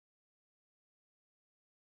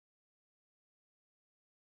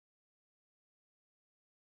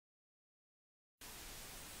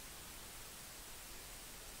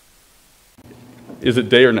Is it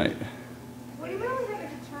day or night? We really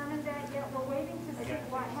haven't determined that yet. We're waiting to see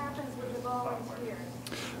what happens with the volunteers.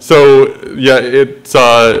 So yeah, it's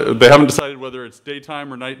they haven't decided whether it's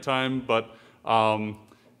daytime or nighttime, but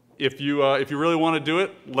if you really want to do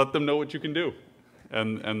it, let them know what you can do,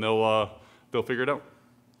 and they'll figure it out.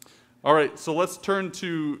 All right, so let's turn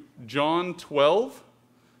to John 12.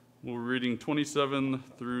 We're reading 27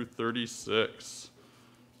 through 36.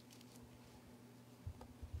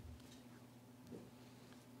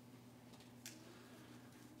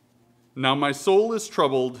 Now my soul is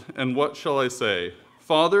troubled, and what shall I say?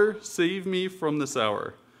 Father, save me from this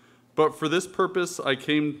hour. But for this purpose I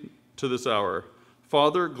came to this hour.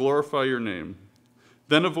 Father, glorify your name.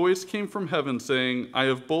 Then a voice came from heaven saying, I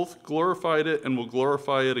have both glorified it and will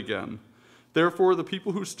glorify it again. Therefore the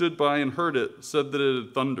people who stood by and heard it said that it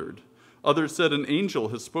had thundered. Others said, an angel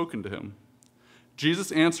has spoken to him.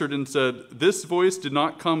 Jesus answered and said, this voice did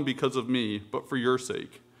not come because of me, but for your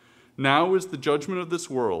sake. Now is the judgment of this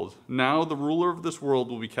world. Now the ruler of this world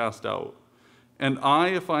will be cast out. And I,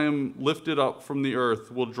 if I am lifted up from the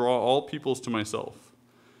earth, will draw all peoples to myself.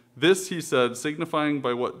 This he said, signifying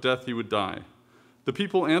by what death he would die. The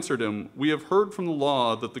people answered him, we have heard from the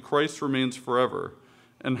law that the Christ remains forever.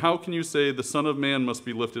 And how can you say the Son of Man must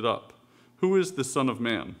be lifted up? Who is the Son of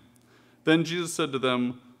Man? Then Jesus said to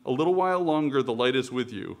them, a little while longer the light is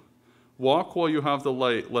with you. Walk while you have the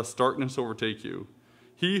light, lest darkness overtake you.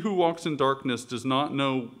 He who walks in darkness does not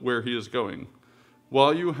know where he is going.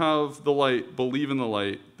 While you have the light, believe in the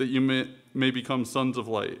light, that you may become sons of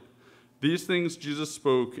light. These things Jesus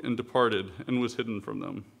spoke and departed and was hidden from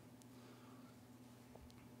them.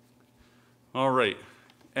 All right,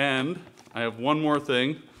 and I have one more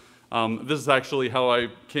thing. This is actually how I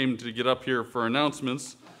came to get up here for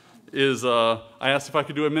announcements. I asked if I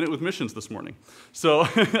could do a minute with missions this morning. So,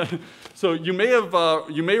 so you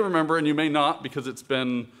may remember, and you may not, because it's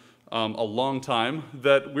been a long time,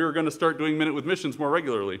 that we were going to start doing minute with missions more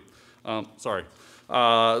regularly. Sorry.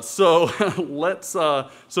 So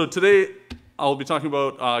so today I'll be talking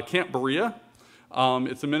about Camp Berea.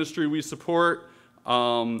 It's a ministry we support.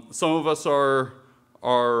 Some of us are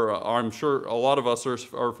I'm sure a lot of us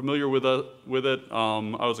are familiar with it.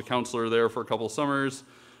 I was a counselor there for a couple of summers.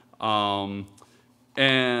 It's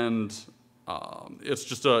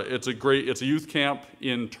a youth camp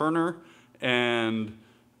in Turner, and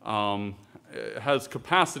it has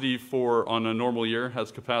capacity for, on a normal year,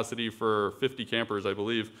 has capacity for 50 campers, I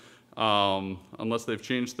believe, unless they've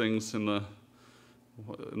changed things in the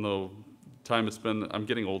time it's been. I'm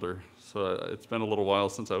getting older, so it's been a little while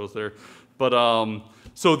since I was there. But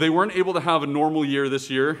so they weren't able to have a normal year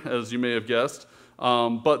this year, as you may have guessed.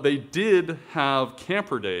 But they did have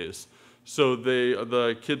camper days, so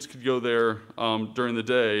the kids could go there during the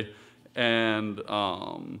day, and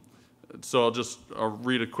so I'll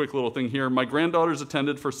read a quick little thing here. My granddaughters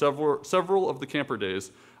attended for several of the camper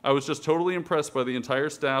days. I was just totally impressed by the entire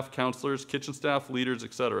staff, counselors, kitchen staff, leaders,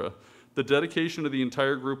 etc. The dedication of the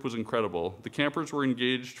entire group was incredible. The campers were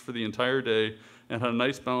engaged for the entire day and had a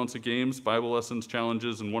nice balance of games, Bible lessons,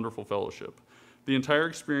 challenges, and wonderful fellowship. The entire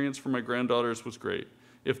experience for my granddaughters was great.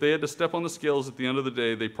 If they had to step on the scales at the end of the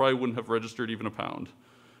day, they probably wouldn't have registered even a pound.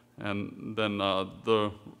 And then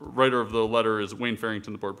the writer of the letter is Wayne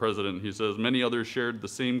Farrington, the board president. He says, many others shared the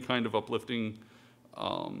same kind of uplifting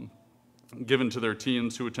given to their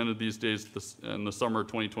teens who attended these days in the summer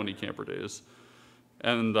 2020 camper days.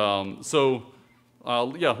 And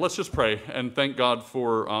yeah, let's just pray and thank God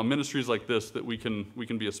for ministries like this that we can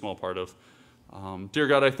be a small part of. Dear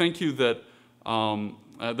God, I thank you that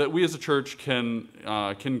that we as a church can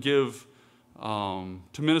give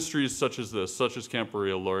to ministries such as this, such as Camp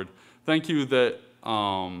Berea, Lord. Thank you that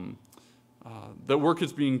that work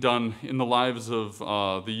is being done in the lives of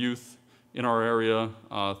the youth in our area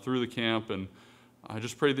through the camp, and I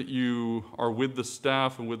just pray that you are with the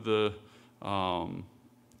staff and with the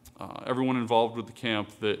everyone involved with the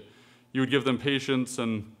camp, that you would give them patience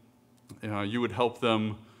and you would help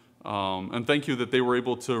them, and thank you that they were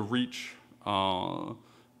able to reach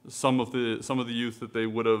some of the youth that they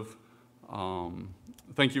would have.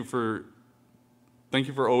 Thank you for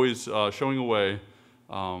always showing a way,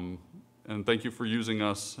 and thank you for using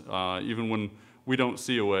us even when we don't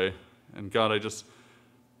see a way. And God, I just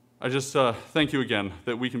thank you again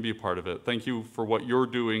that we can be a part of it. Thank you for what you're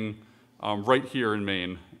doing right here in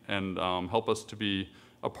Maine, and help us to be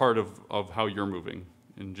a part of how you're moving.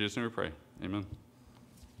 In Jesus' name we pray. Amen.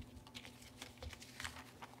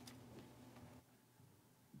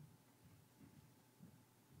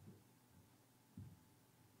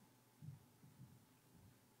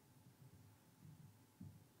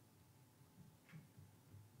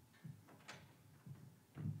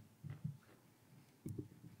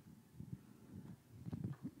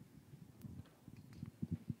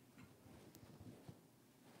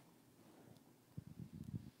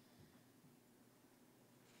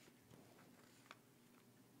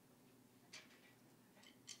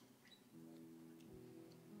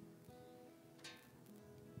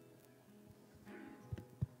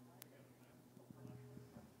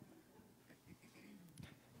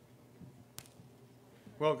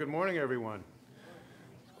 Well, good morning, everyone.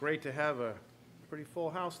 It's great to have a pretty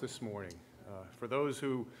full house this morning. For those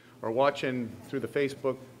who are watching through the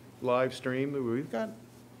Facebook live stream, we've got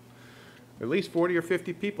at least 40 or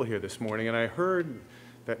 50 people here this morning, and I heard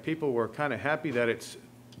that people were kind of happy that it's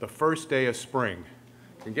the first day of spring.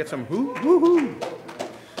 Can get some woo-hoo.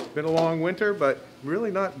 It's been a long winter, but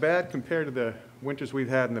really not bad compared to the winters we've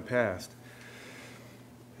had in the past.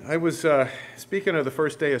 I was, speaking of the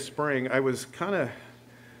first day of spring, I was kind of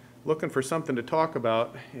looking for something to talk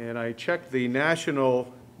about, and I checked the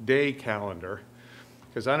National Day calendar,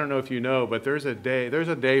 because I don't know if you know, but there's a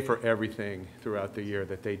day for everything throughout the year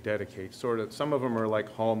that they dedicate. Sort of, some of them are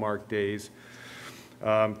like Hallmark days.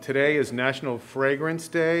 Today is National Fragrance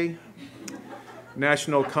Day,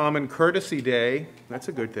 National Common Courtesy Day, that's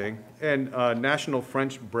a good thing, and National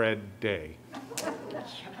French Bread Day.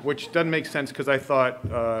 Which doesn't make sense because I thought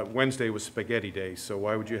Wednesday was Spaghetti Day, so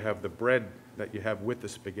why would you have the bread that you have with the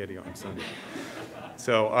spaghetti on Sunday?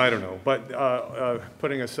 So I don't know, but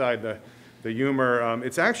putting aside the humor,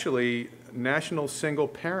 it's actually National Single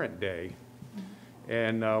Parent Day,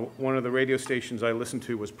 and one of the radio stations I listened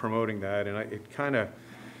to was promoting that, and it kind of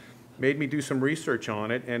made me do some research on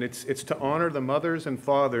it, and it's to honor the mothers and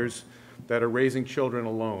fathers that are raising children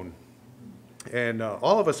alone. And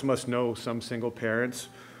all of us must know some single parents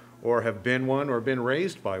or have been one or been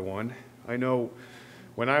raised by one. I know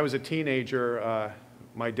when I was a teenager,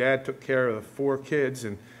 my dad took care of 4 kids,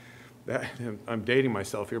 and I'm dating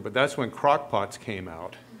myself here, but that's when crock pots came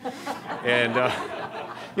out. And,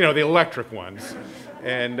 you know, the electric ones.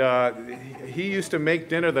 And he used to make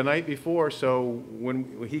dinner the night before, so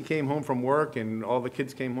when he came home from work and all the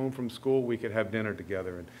kids came home from school, we could have dinner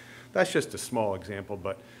together. And that's just a small example,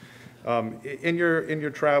 but in your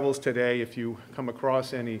travels today, if you come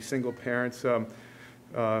across any single parents,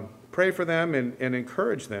 pray for them and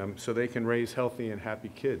encourage them so they can raise healthy and happy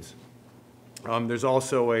kids. There's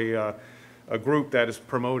also a group that is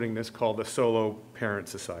promoting this called the Solo Parent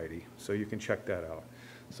Society, so you can check that out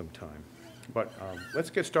sometime. But let's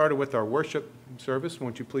get started with our worship service.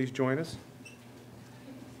 Won't you please join us?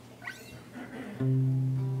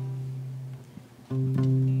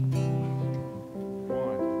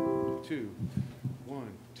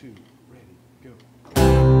 One, two, ready, go.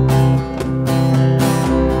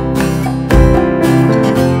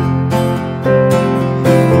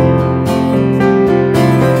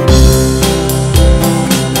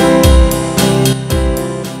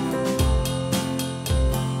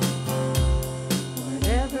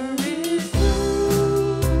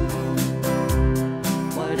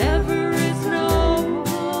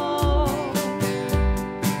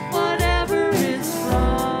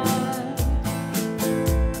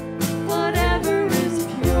 Whatever is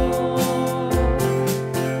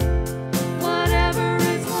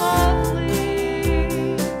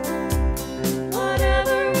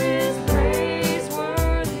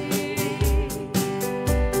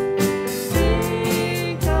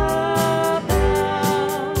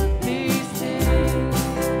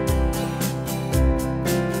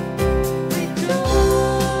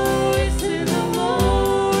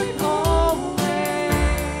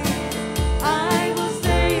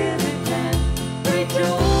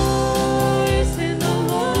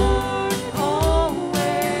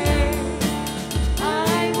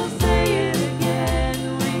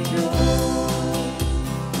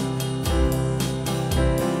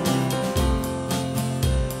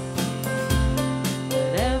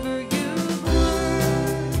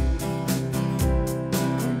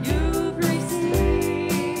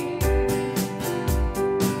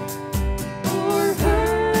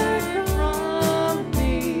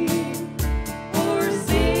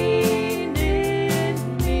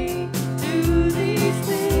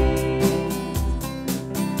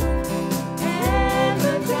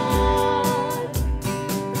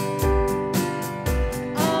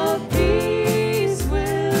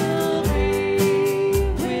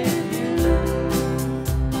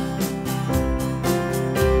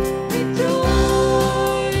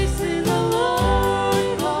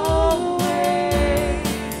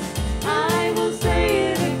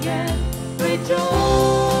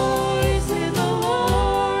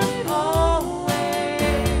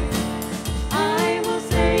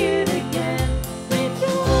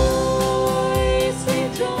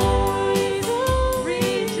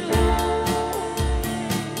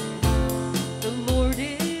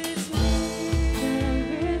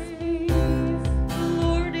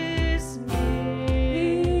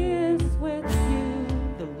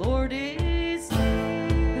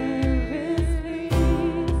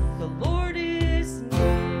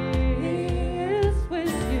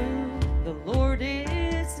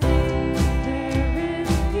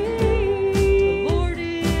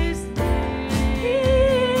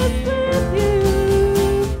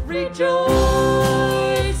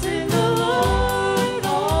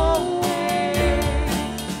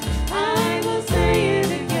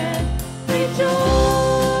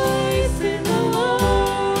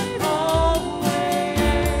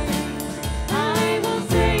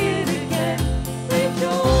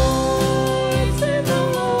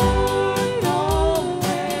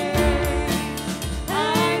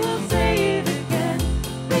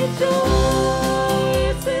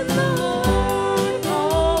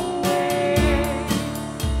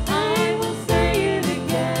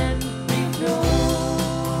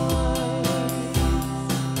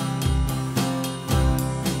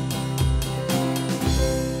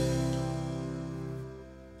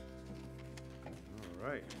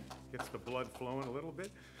right. Gets the blood flowing a little bit.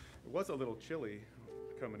 It was a little chilly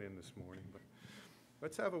coming in this morning, but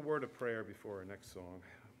let's have a word of prayer before our next song.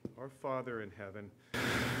 Our Father in heaven,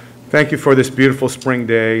 thank you for this beautiful spring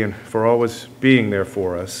day and for always being there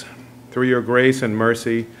for us. Through your grace and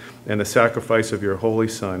mercy and the sacrifice of your Holy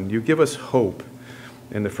Son, you give us hope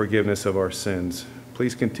in the forgiveness of our sins.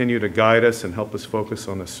 Please continue to guide us and help us focus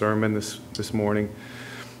on the sermon this morning.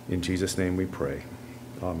 In Jesus' name we pray.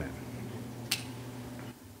 Amen.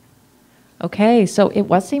 Okay, so it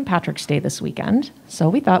was St. Patrick's Day this weekend, so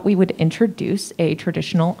we thought we would introduce a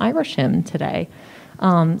traditional Irish hymn today.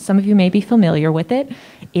 Some of you may be familiar with it.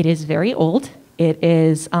 It is very old. It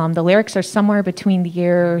is, the lyrics are somewhere between the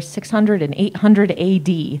year 600 and 800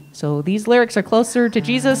 AD. So these lyrics are closer to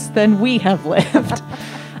Jesus than we have lived.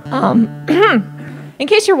 In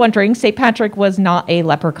case you're wondering, St. Patrick was not a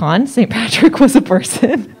leprechaun. St. Patrick was a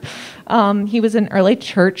person. He was an early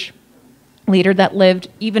church leader that lived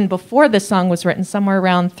even before this song was written, somewhere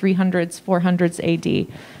around 300s, 400s AD.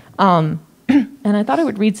 And I thought I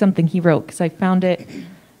would read something he wrote because I found it,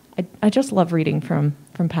 I just love reading from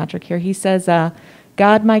Patrick here. He says,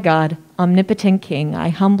 God, my God, omnipotent King, I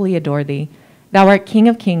humbly adore thee. Thou art King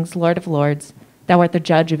of kings, Lord of lords. Thou art the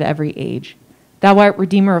judge of every age. Thou art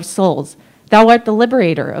Redeemer of souls. Thou art the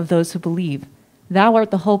liberator of those who believe. Thou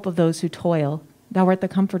art the hope of those who toil. Thou art the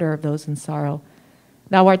comforter of those in sorrow.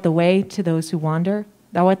 Thou art the way to those who wander.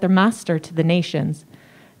 Thou art the master to the nations.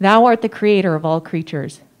 Thou art the creator of all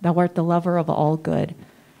creatures. Thou art the lover of all good.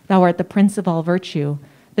 Thou art the prince of all virtue,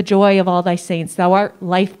 the joy of all thy saints. Thou art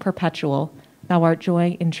life perpetual. Thou art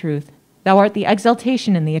joy in truth. Thou art the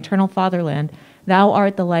exaltation in the eternal fatherland. Thou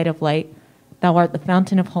art the light of light. Thou art the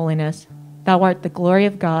fountain of holiness. Thou art the glory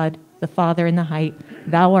of God, the Father in the height.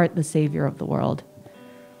 Thou art the Savior of the world.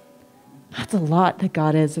 That's a lot that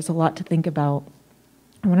God is. There's a lot to think about.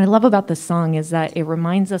 And what I love about this song is that it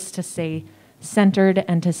reminds us to stay centered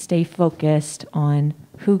and to stay focused on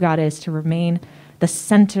who God is, to remain the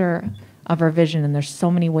center of our vision. And there's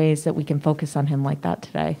so many ways that we can focus on him like that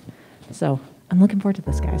today. So I'm looking forward to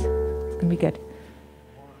this, guys. It's going to be good.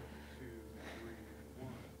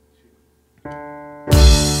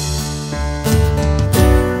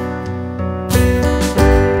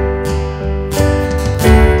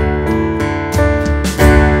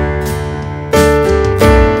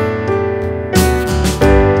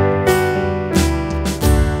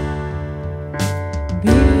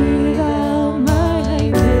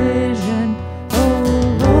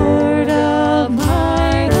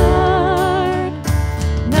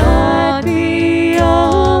 Be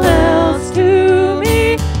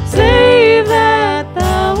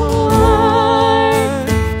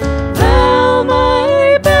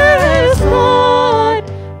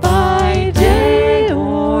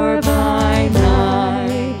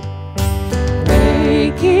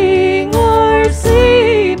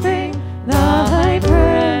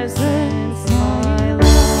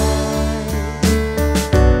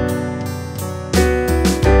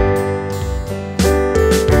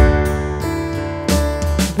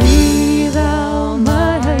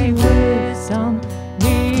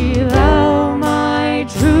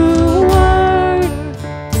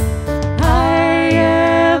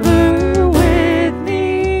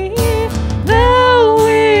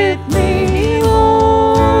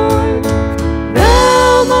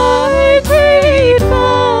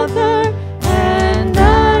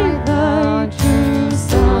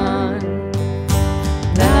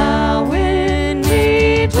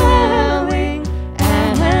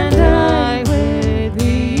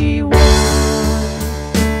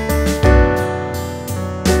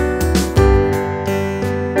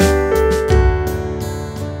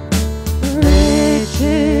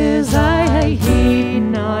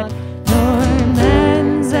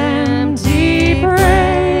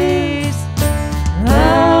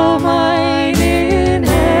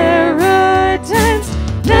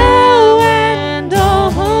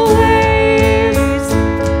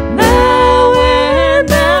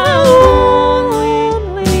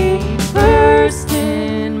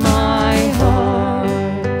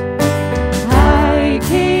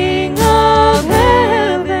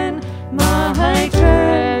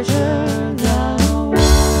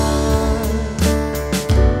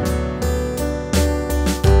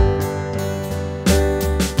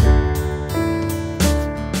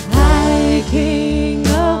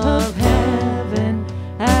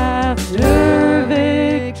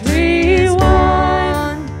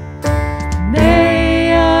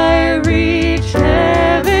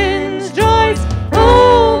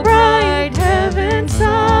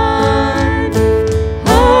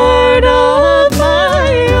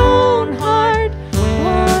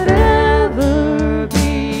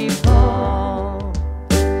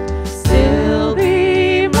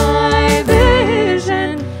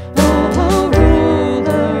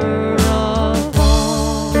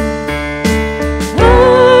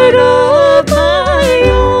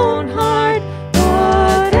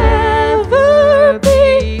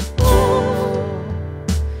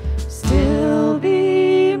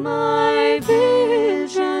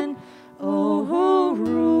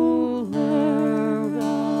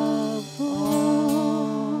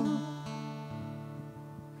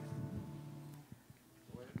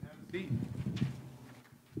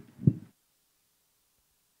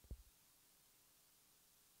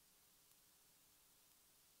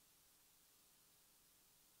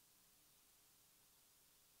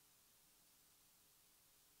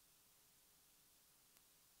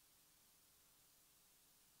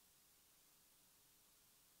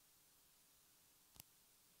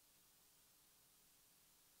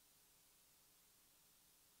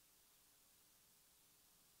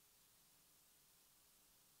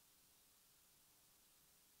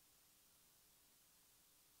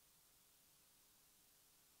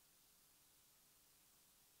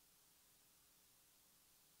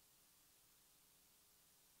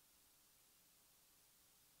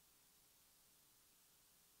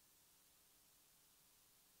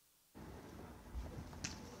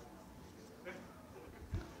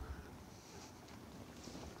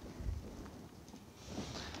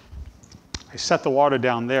I set the water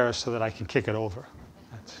down there so that I can kick it over.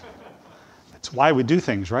 That's why we do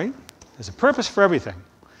things, right? There's a purpose for everything.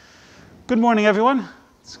 Good morning, everyone.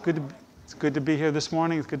 It's good to be here this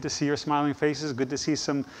morning. It's good to see your smiling faces. Good to see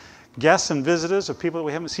some guests and visitors of people that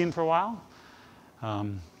we haven't seen for a while.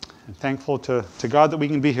 And thankful to God that we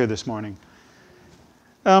can be here this morning.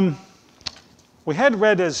 We had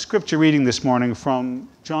read as scripture reading this morning from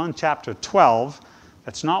John chapter 12.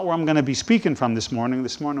 That's not where I'm going to be speaking from this morning.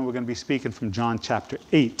 This morning we're going to be speaking from John chapter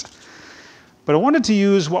 8. But I wanted to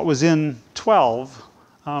use what was in 12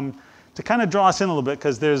 to kind of draw us in a little bit,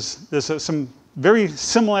 because there's some very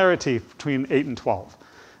similarity between 8 and 12.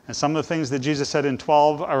 And some of the things that Jesus said in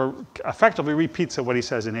 12 are effectively repeats of what he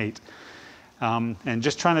says in 8. And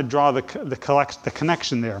just trying to draw the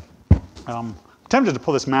connection there. I'm tempted to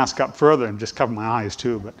pull this mask up further and just cover my eyes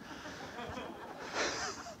too, but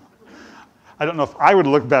I don't know if I would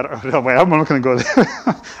look better. No, wait, I'm not going to go there.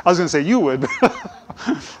 I was going to say you would.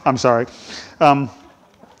 I'm sorry.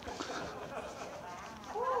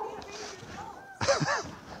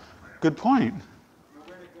 Good point.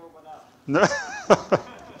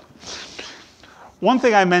 One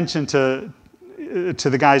thing I mentioned to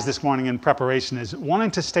the guys this morning in preparation is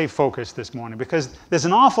wanting to stay focused this morning, because there's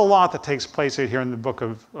an awful lot that takes place right here in the book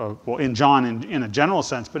of in John in a general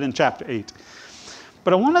sense, but in chapter 8.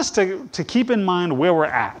 But I want us to keep in mind where we're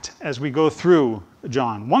at as we go through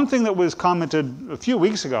John. One thing that was commented a few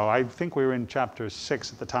weeks ago, I think we were in chapter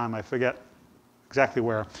 6 at the time, I forget exactly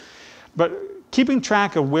where, but keeping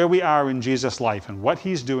track of where we are in Jesus' life and what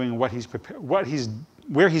he's doing, where he's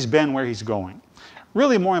been, where he's going.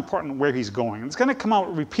 Really more important, where he's going. It's going to come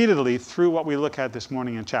out repeatedly through what we look at this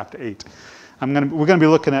morning in chapter 8. We're going to be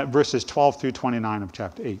looking at verses 12 through 29 of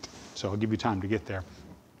chapter 8. So I'll give you time to get there.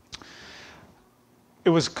 It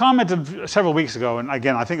was commented several weeks ago, and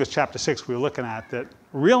again, I think it was chapter 6 we were looking at, that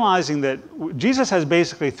realizing that Jesus has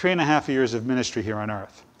basically 3.5 years of ministry here on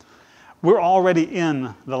earth. We're already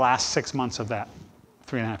in the last 6 months of that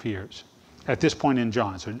 3.5 years at this point in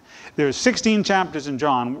John. So there's 16 chapters in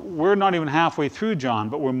John. We're not even halfway through John,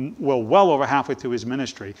 but we're well over halfway through his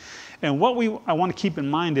ministry. And what I want to keep in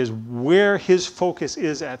mind is where his focus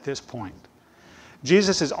is at this point.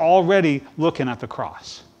 Jesus is already looking at the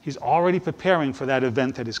cross. He's already preparing for that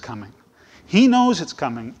event that is coming. He knows it's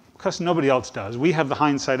coming because nobody else does. We have the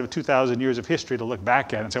hindsight of 2,000 years of history to look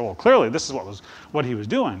back at and say, well, clearly this is what he was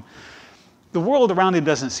doing. The world around him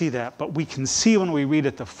doesn't see that, but we can see when we read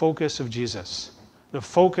it the focus of Jesus, the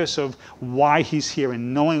focus of why he's here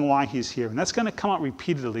and knowing why he's here. And that's going to come out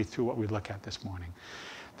repeatedly through what we look at this morning.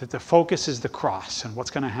 That the focus is the cross and what's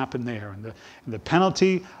going to happen there, and the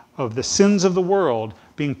penalty of the sins of the world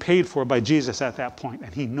being paid for by Jesus at that point,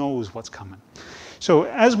 and he knows what's coming. So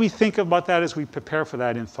as we think about that, as we prepare for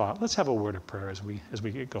that in thought, let's have a word of prayer as we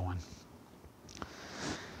get going.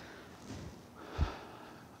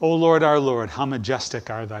 O Lord, our Lord, how majestic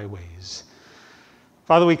are thy ways.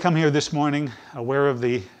 Father, we come here this morning aware of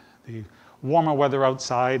the warmer weather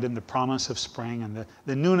outside and the promise of spring and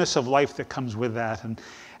the newness of life that comes with that. And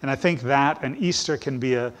I think that and Easter can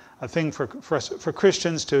be a thing for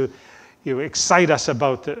Christians to excite us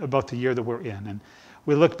about the year that we're in. And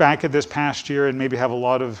we look back at this past year and maybe have a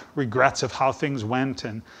lot of regrets of how things went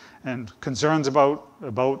and concerns about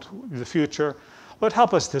the future. Lord,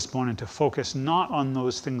 help us this morning to focus not on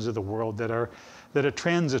those things of the world that are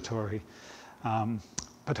transitory,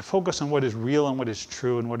 but to focus on what is real and what is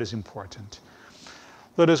true and what is important.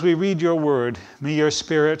 Lord, as we read your word, may your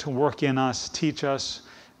Spirit work in us, teach us,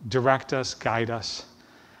 direct us, guide us.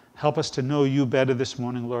 Help us to know you better this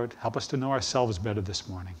morning, Lord. Help us to know ourselves better this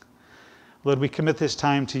morning. Lord, we commit this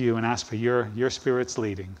time to you and ask for your Spirit's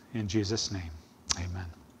leading. In Jesus' name, amen.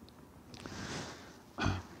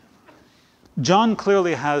 John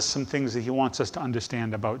clearly has some things that he wants us to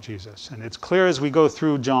understand about Jesus. And it's clear as we go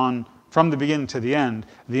through John from the beginning to the end,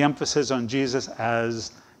 the emphasis on Jesus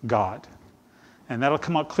as God. And that'll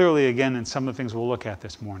come out clearly again in some of the things we'll look at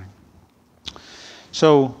this morning.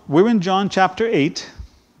 So we're in John chapter 8,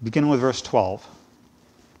 beginning with verse 12.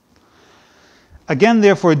 Again,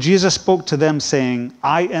 therefore, Jesus spoke to them, saying,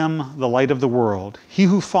 I am the light of the world. He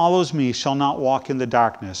who follows me shall not walk in the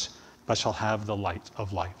darkness, but shall have the light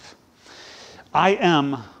of life. I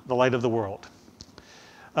am the light of the world.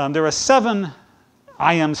 There are 7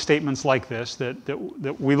 I am statements like this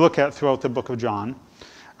that we look at throughout the book of John.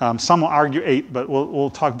 Some will argue 8, but we'll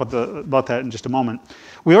talk about that in just a moment.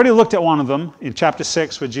 We already looked at one of them in chapter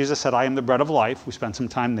 6, where Jesus said, I am the bread of life. We spent some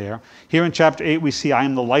time there. Here in chapter 8, we see I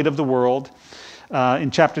am the light of the world.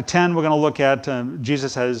 In chapter 10, we're going to look at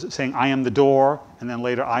Jesus saying, I am the door, and then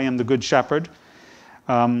later, I am the good shepherd.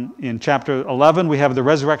 In chapter 11, we have the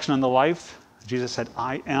resurrection and the life. Jesus said,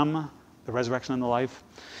 I am the resurrection and the life.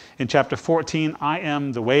 In chapter 14, I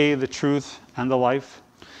am the way, the truth, and the life.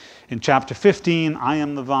 In chapter 15, I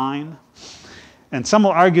am the vine. And some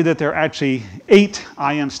will argue that there are actually 8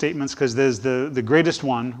 I am statements, because there's the greatest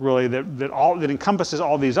one, really, that encompasses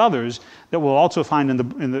all these others that we'll also find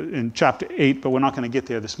in chapter 8, but we're not going to get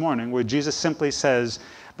there this morning, where Jesus simply says,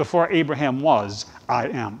 before Abraham was, I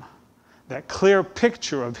am. That clear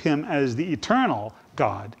picture of him as the eternal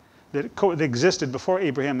God that existed before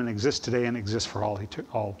Abraham and exists today and exists for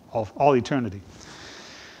all eternity.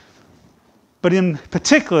 But in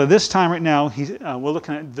particular, this time right now, we're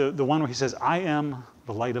looking at the one where he says, I am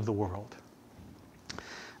the light of the world.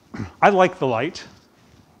 I like the light.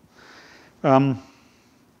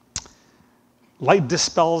 Light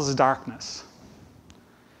dispels darkness.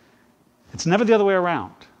 It's never the other way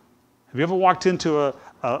around. Have you ever walked into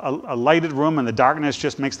a lighted room and the darkness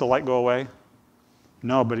just makes the light go away?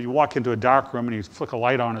 No, but you walk into a dark room and you flick a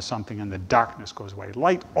light on or something and the darkness goes away.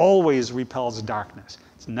 Light always repels darkness.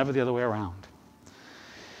 It's never the other way around.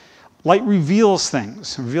 Light reveals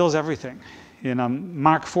things, reveals everything. In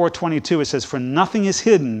Mark 4:22 it says, for nothing is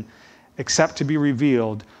hidden except to be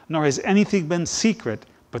revealed, nor has anything been secret,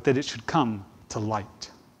 but that it should come to light.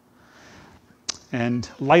 And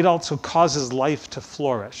light also causes life to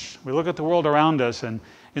flourish. We look at the world around us, and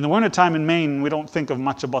in the wintertime in Maine, we don't think of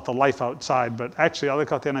much about the life outside, but actually I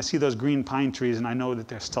look out there and I see those green pine trees and I know that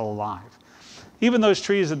they're still alive. Even those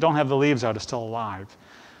trees that don't have the leaves out are still alive.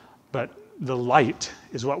 But the light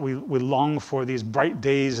is what we long for, these bright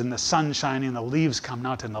days and the sun shining and the leaves coming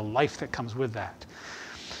out and the life that comes with that.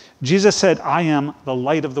 Jesus said, I am the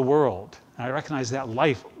light of the world. And I recognize that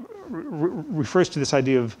life refers to this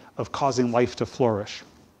idea of causing life to flourish.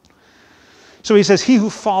 So he says, he who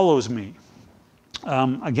follows me.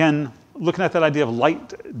 Again, looking at that idea of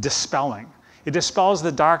light dispelling. It dispels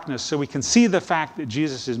the darkness so we can see the fact that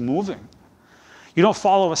Jesus is moving. You don't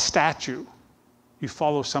follow a statue. You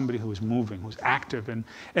follow somebody who is moving, who's active.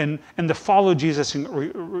 And to follow Jesus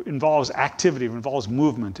involves activity, involves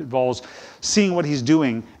movement, involves seeing what he's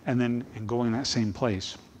doing and going in that same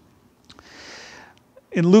place.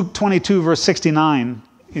 In Luke 22, verse 69,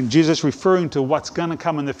 in Jesus referring to what's going to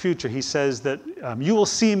come in the future, he says that you will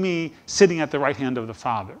see me sitting at the right hand of the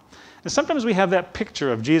Father. And sometimes we have that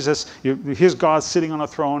picture of Jesus, here's God sitting on a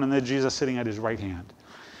throne and then Jesus sitting at his right hand.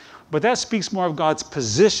 But that speaks more of God's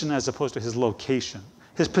position as opposed to his location.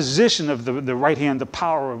 His position of the right hand, the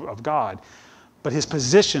power of God. But his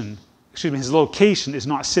position, his location is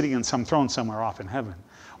not sitting in some throne somewhere off in heaven.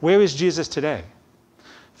 Where is Jesus today?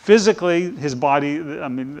 Physically, his body,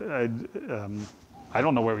 I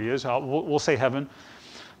don't know where he is. We'll say heaven.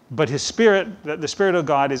 But his spirit, the Spirit of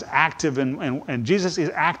God is active, and Jesus is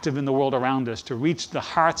active in the world around us to reach the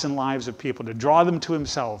hearts and lives of people, to draw them to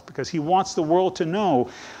himself, because he wants the world to know,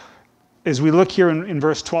 as we look here in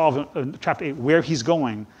verse 12 of chapter 8, where he's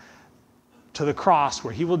going, to the cross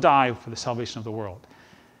where he will die for the salvation of the world.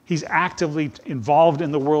 He's actively involved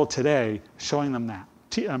in the world today, showing them that,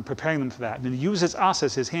 preparing them for that. And he uses us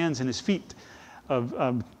as his hands and his feet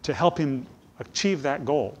to help him achieve that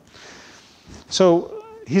goal. So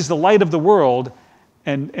he's the light of the world,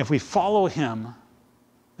 and if we follow him,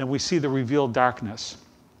 then we see the revealed darkness.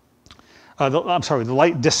 The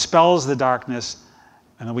light dispels the darkness,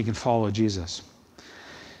 and then we can follow Jesus.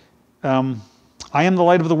 I am the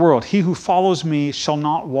light of the world. He who follows me shall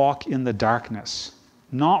not walk in the darkness.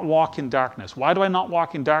 Not walk in darkness. Why do I not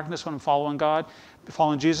walk in darkness when I'm following God,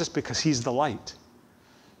 following Jesus? Because he's the light.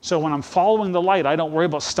 So when I'm following the light, I don't worry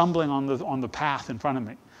about stumbling on the path in front of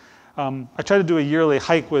me. I try to do a yearly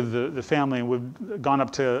hike with the family, and we've gone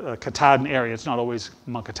up to Katahdin area. It's not always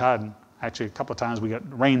Mount Katahdin. Actually, a couple of times we got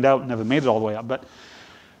rained out and never made it all the way up. But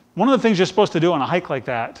one of the things you're supposed to do on a hike like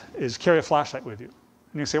that is carry a flashlight with you.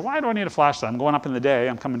 And you say, why do I need a flashlight? I'm going up in the day,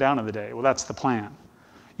 I'm coming down in the day. Well, that's the plan.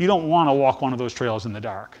 You don't want to walk one of those trails in the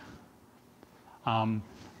dark.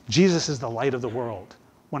 Jesus is the light of the world.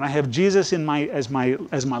 When I have Jesus as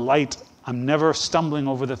my light, I'm never stumbling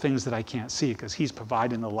over the things that I can't see, because he's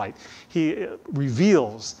providing the light. He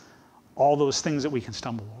reveals all those things that we can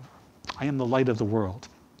stumble over. I am the light of the world.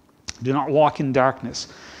 Do not walk in darkness,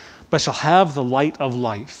 but shall have the light of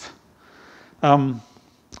life.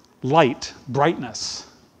 Light, brightness.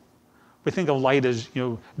 We think of light as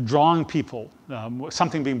drawing people,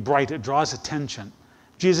 something being bright. It draws attention.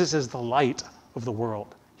 Jesus is the light of the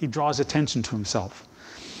world. He draws attention to himself.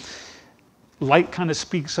 Light kind of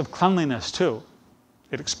speaks of cleanliness too.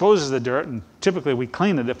 It exposes the dirt, and typically we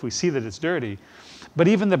clean it if we see that it's dirty. But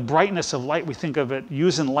even the brightness of light, we think of it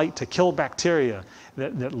using light to kill bacteria.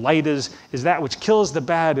 That light is that which kills the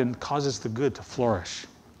bad and causes the good to flourish.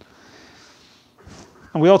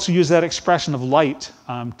 And we also use that expression of light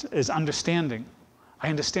as understanding. I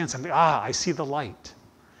understand something. I see the light.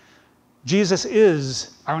 Jesus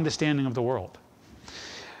is our understanding of the world.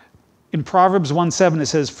 In Proverbs 1:7 it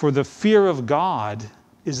says, "For the fear of God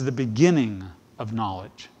is the beginning of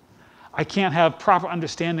knowledge." I can't have proper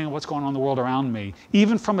understanding of what's going on in the world around me,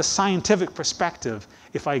 even from a scientific perspective,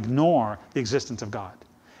 if I ignore the existence of God.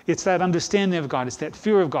 It's that understanding of God, it's that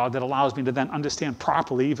fear of God that allows me to then understand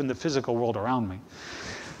properly even the physical world around me.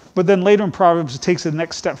 But then later in Proverbs, it takes it the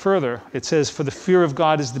next step further. It says, "For the fear of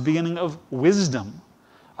God is the beginning of wisdom."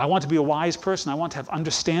 I want to be a wise person. I want to have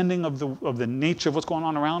understanding of the nature of what's going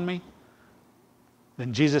on around me.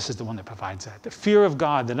 Then Jesus is the one that provides that. The fear of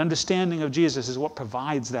God, that understanding of Jesus is what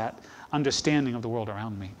provides that understanding of the world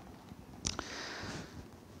around me.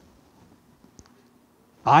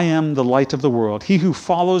 I am the light of the world. He who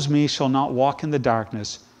follows me shall not walk in the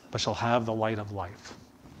darkness, but shall have the light of life.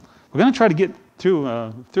 We're going to try to get through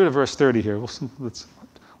to verse 30 here.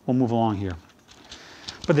 We'll move along here.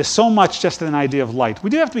 But there's so much just in an idea of light. We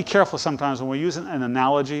do have to be careful sometimes when we're using an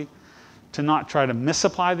analogy to not try to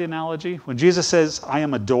misapply the analogy. When Jesus says, "I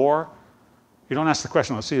am a door," you don't ask the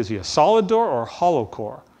question, let's see, is he a solid door or a hollow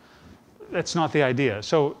core? That's not the idea.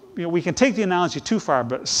 So we can take the analogy too far,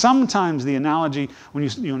 but sometimes the analogy, when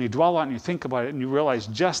you dwell on it and you think about it and you realize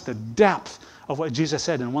just the depth of what Jesus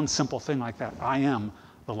said in one simple thing like that, "I am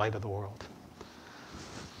the light of the world."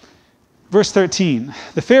 Verse 13,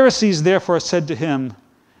 "The Pharisees therefore said to him,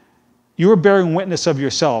 'You are bearing witness of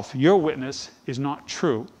yourself. Your witness is not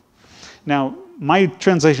true.'" Now, my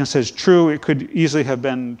translation says true. It could easily have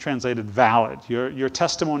been translated valid. Your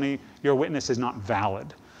testimony, your witness is not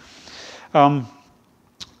valid.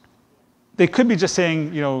 They could be just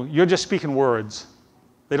saying, you're just speaking words.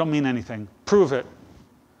 They don't mean anything. Prove it.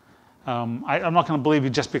 I'm not going to believe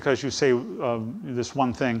you just because you say this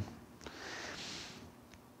one thing.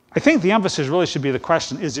 I think the emphasis really should be the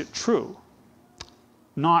question, is it true?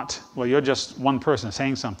 Not, well, you're just one person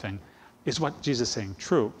saying something. Is what Jesus is saying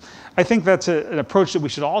true? I think that's an approach that we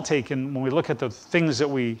should all take when we look at the things that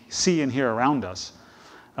we see and hear around us.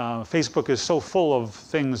 Facebook is so full of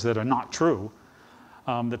things that are not true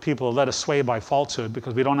that people are led astray by falsehood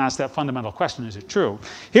because we don't ask that fundamental question, is it true?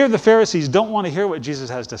 Here the Pharisees don't want to hear what Jesus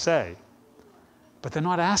has to say, but they're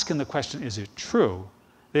not asking the question, is it true?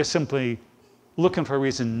 They're simply looking for a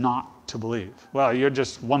reason not to believe. Well, you're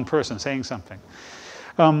just one person saying something.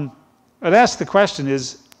 I'd ask the question,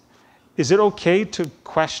 is it okay to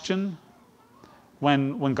question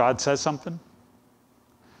when God says something?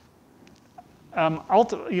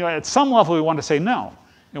 At some level, we want to say no.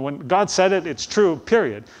 When God said it, it's true,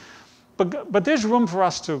 period. But there's room for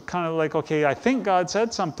us to kind of like, okay, I think God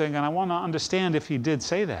said something, and I want to understand if he did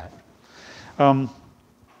say that.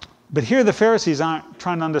 But here the Pharisees aren't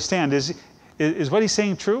trying to understand, is what he's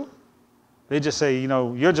saying true? They just say,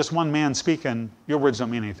 you're just one man speaking, your words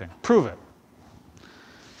don't mean anything. Prove it.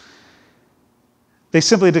 They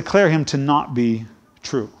simply declare him to not be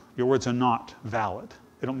true. Your words are not valid.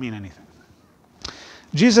 They don't mean anything.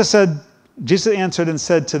 Jesus answered and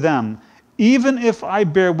said to them, "Even if I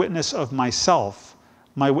bear witness of myself,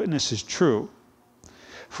 my witness is true.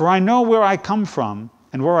 For I know where I come from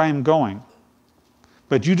and where I am going.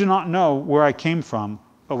 But you do not know where I came from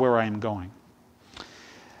or where I am going."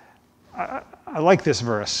 I like this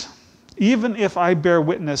verse. Even if I bear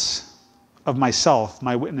witness of myself,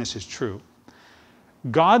 my witness is true.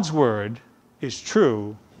 God's word is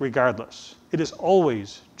true regardless. It is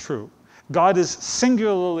always true. God is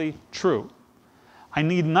singularly true. I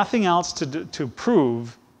need nothing else to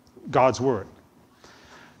prove God's word.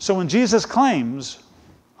 So when Jesus claims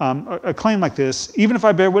a claim like this, even if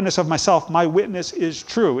I bear witness of myself, my witness is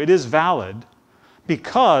true. It is valid,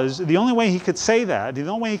 because the only way he could say that, the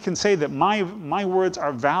only way he can say that my words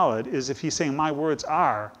are valid is if he's saying my words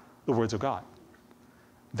are the words of God.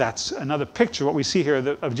 That's another picture, what we see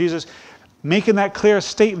here of Jesus making that clear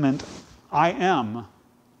statement, I am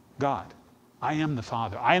God. I am the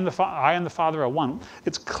Father. I and the Father are one.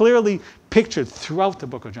 It's clearly pictured throughout the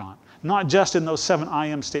book of John, not just in those 7 I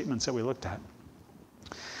am statements that we looked at.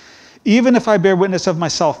 Even if I bear witness of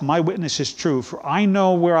myself, my witness is true, for I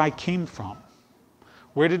know where I came from.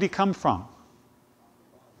 Where did he come from?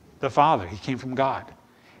 The Father. He came from God.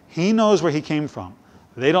 He knows where he came from.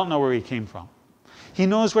 They don't know where he came from. He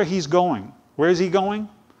knows where he's going. Where is he going?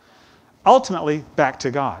 Ultimately, back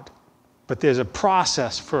to God. But there's a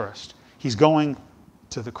process first. He's going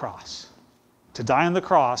to the cross, to die on the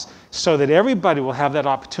cross, so that everybody will have that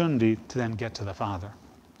opportunity to then get to the Father.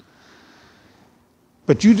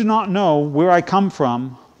 But you do not know where I come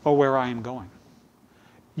from or where I am going.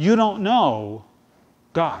 You don't know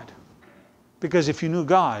God. Because if you knew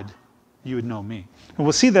God, you would know me. And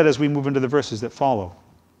we'll see that as we move into the verses that follow.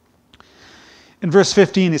 In verse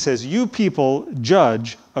 15, he says, you people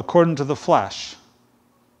judge according to the flesh.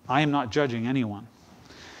 I am not judging anyone.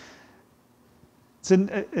 It's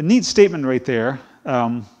a neat statement right there.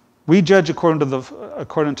 We judge according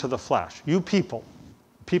to the flesh. You people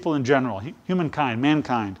in general, humankind,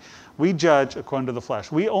 mankind, we judge according to the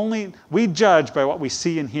flesh. We judge by what we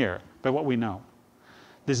see and hear, by what we know.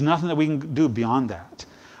 There's nothing that we can do beyond that.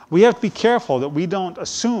 We have to be careful that we don't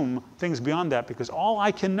assume things beyond that, because all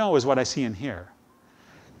I can know is what I see and hear.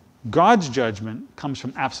 God's judgment comes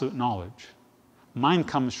from absolute knowledge. Mine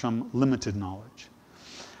comes from limited knowledge.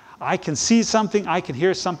 I can see something, I can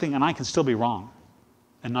hear something, and I can still be wrong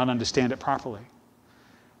and not understand it properly.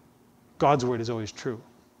 God's word is always true.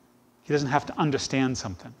 He doesn't have to understand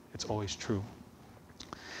something. It's always true.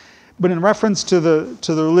 But in reference to the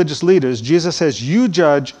religious leaders, Jesus says, you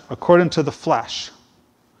judge according to the flesh.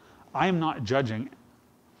 I am not judging.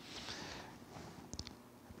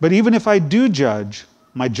 But even if I do judge,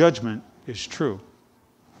 my judgment is true.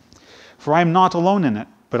 For I am not alone in it,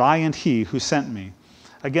 but I and he who sent me.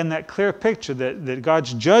 Again, that clear picture that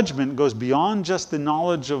God's judgment goes beyond just the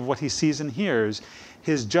knowledge of what he sees and hears.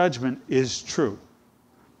 His judgment is true,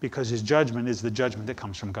 because his judgment is the judgment that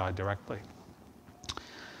comes from God directly.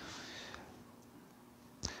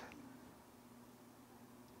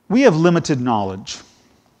 We have limited knowledge,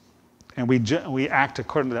 and we act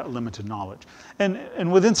according to that limited knowledge.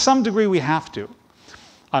 And within some degree, we have to.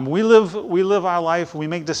 We live our life. We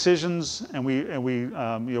make decisions, and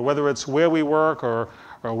whether it's where we work or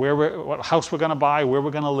what house we're going to buy, where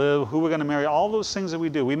we're going to live, who we're going to marry, all those things that we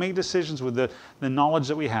do. We make decisions with the knowledge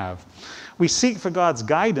that we have. We seek for God's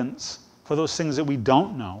guidance for those things that we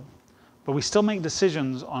don't know, but we still make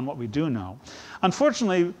decisions on what we do know.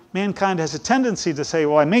 Unfortunately, mankind has a tendency to say,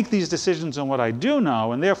 well, I make these decisions on what I do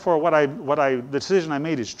know, and therefore the decision I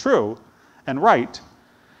made is true and right,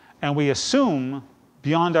 and we assume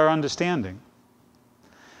beyond our understanding.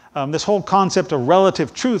 This whole concept of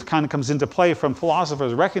relative truth kind of comes into play from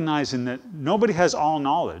philosophers recognizing that nobody has all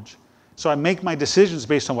knowledge. So I make my decisions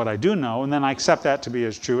based on what I do know, and then I accept that to be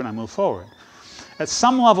as true, and I move forward. At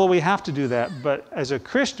some level, we have to do that, but as a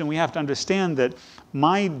Christian, we have to understand that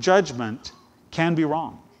my judgment can be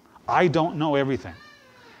wrong. I don't know everything.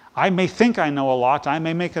 I may think I know a lot. I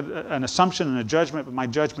may make an assumption and a judgment, but my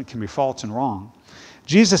judgment can be false and wrong.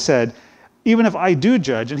 Jesus said, even if I do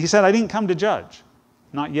judge, and he said, I didn't come to judge.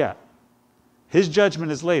 Not yet. His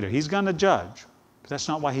judgment is later. He's going to judge. But that's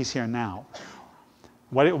not why he's here now.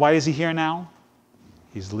 Why is he here now?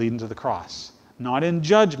 He's leading to the cross. Not in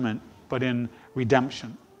judgment, but in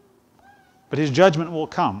redemption. But his judgment will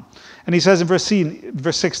come. And he says in verse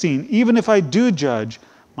 16, even if I do judge,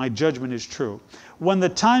 my judgment is true. When the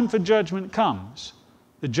time for judgment comes,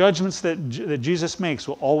 the judgments that Jesus makes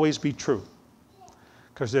will always be true,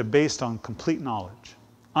 because they're based on complete knowledge.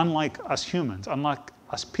 Unlike us humans, unlike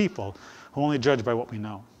us people who only judge by what we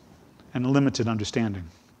know and limited understanding.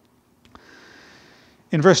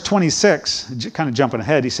 In verse 26, kind of jumping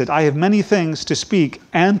ahead, he said, I have many things to speak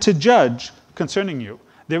and to judge concerning you.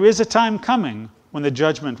 There is a time coming when the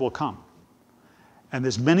judgment will come. And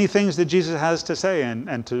there's many things that Jesus has to say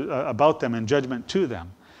about them and judgment to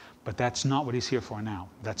them. But that's not what he's here for now.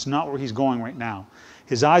 That's not where he's going right now.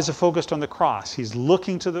 His eyes are focused on the cross. He's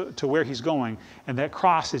looking to where he's going, and that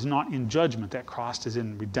cross is not in judgment. That cross is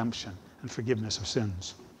in redemption and forgiveness of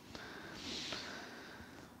sins.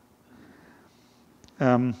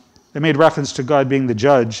 They made reference to God being the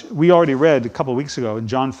judge. We already read a couple of weeks ago in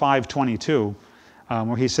John 5:22,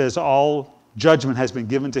 where he says all judgment has been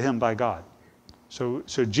given to him by God. So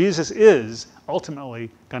Jesus is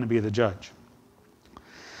ultimately going to be the judge.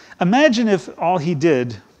 Imagine if all he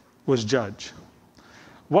did was judge.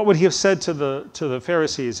 What would he have said to the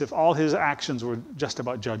Pharisees if all his actions were just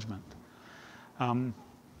about judgment? I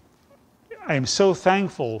am so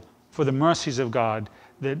thankful for the mercies of God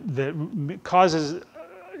that causes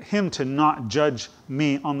him to not judge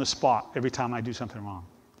me on the spot every time I do something wrong.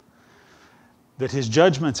 That his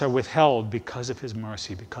judgments are withheld because of his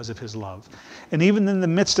mercy, because of his love. And even in the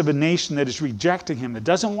midst of a nation that is rejecting him, that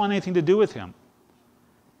doesn't want anything to do with him,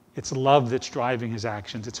 it's love that's driving his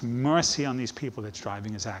actions. It's mercy on these people that's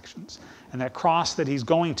driving his actions. And that cross that he's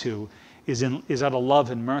going to is out of love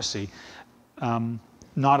and mercy,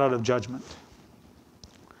 not out of judgment.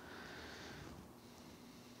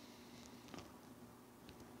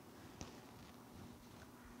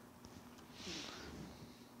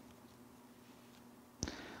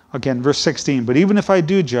 Again, verse 16, but even if I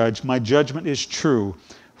do judge, my judgment is true,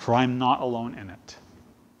 for I am not alone in it,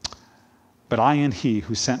 but I and he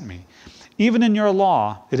who sent me. Even in your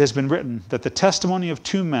law, it has been written that the testimony of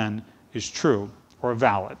two men is true or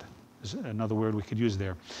valid. Is another word we could use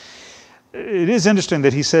there. It is interesting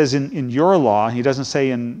that he says in your law, he doesn't say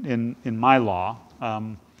in my law.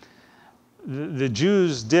 The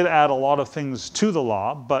Jews did add a lot of things to the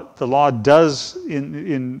law, but the law does,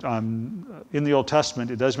 in the Old Testament,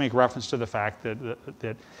 it does make reference to the fact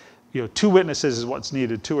that two witnesses is what's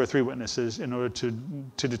needed, 2 or 3 witnesses, in order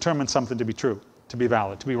to determine something to be true, to be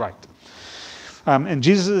valid, to be right. And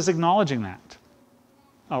Jesus is acknowledging that,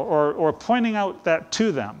 or pointing out that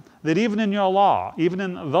to them, that even in your law, even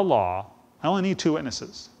in the law, I only need 2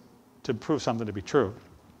 witnesses to prove something to be true.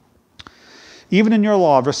 Even in your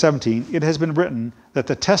law, verse 17, it has been written that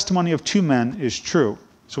the testimony of 2 men is true.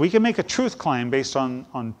 So we can make a truth claim based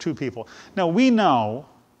on 2 people. Now we know,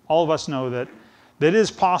 all of us know that it is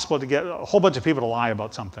possible to get a whole bunch of people to lie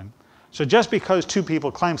about something. So just because 2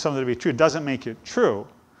 people claim something to be true doesn't make it true.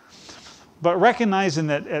 But recognizing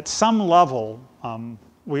that at some level,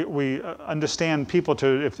 we understand people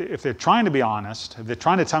to, if they're trying to be honest, if they're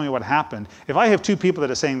trying to tell me what happened, if I have 2 people that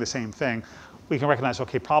are saying the same thing, we can recognize,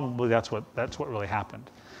 okay, probably that's what really happened.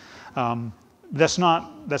 That's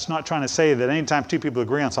not trying to say that anytime 2 people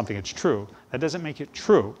agree on something, it's true. That doesn't make it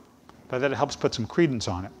true, but that it helps put some credence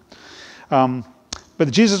on it. But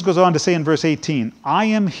Jesus goes on to say in verse 18, I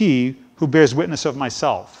am he who bears witness of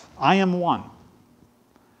myself. I am one.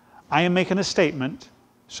 I am making a statement.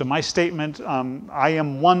 So my statement, I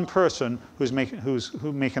am one person who's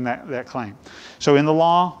making that claim. So in the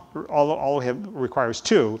law, all we have requires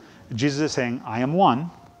 2. Jesus is saying, I am one.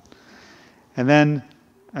 And then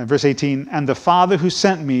verse 18, and the Father who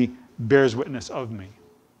sent me bears witness of me.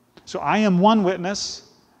 So I am one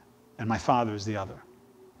witness, and my Father is the other.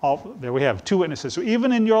 There we have 2 witnesses. So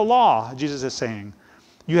even in your law, Jesus is saying,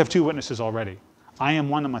 you have 2 witnesses already. I am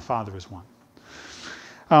one and my Father is one.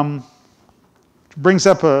 Brings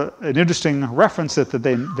up an interesting reference that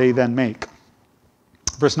they then make.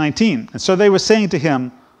 Verse 19, and so they were saying to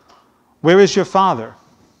him, where is your Father?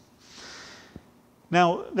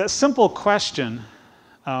 Now, that simple question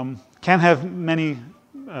can have many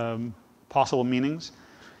possible meanings.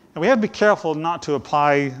 And we have to be careful not to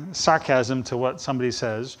apply sarcasm to what somebody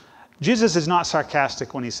says. Jesus is not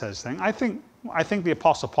sarcastic when he says things. I think the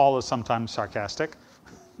Apostle Paul is sometimes sarcastic,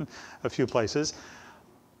 a few places.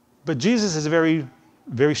 But Jesus is very,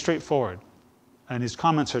 very straightforward. And his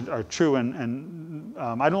comments are true. And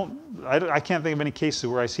I can't think of any cases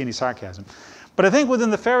where I see any sarcasm. But I think within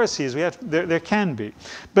the Pharisees, there can be.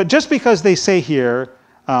 But just because they say here,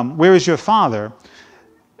 where is your Father?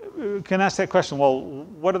 We can ask that question, well,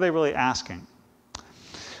 what are they really asking?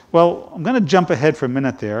 Well, I'm going to jump ahead for a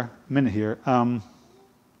minute here.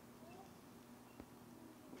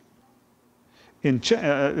 And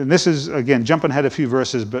this is, again, jumping ahead a few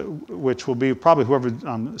verses, but which will be probably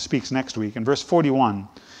whoever speaks next week. In verse 41,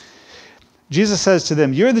 Jesus says to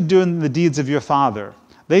them, you're doing the deeds of your father.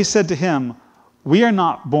 They said to him, we are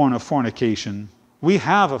not born of fornication. We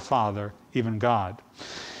have a Father, even God.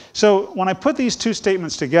 So when I put these 2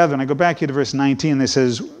 statements together, and I go back here to verse 19, it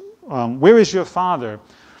says, where is your Father?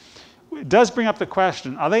 It does bring up the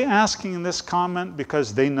question, are they asking this comment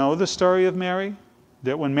because they know the story of Mary?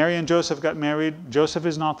 That when Mary and Joseph got married, Joseph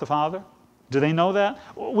is not the father? Do they know that?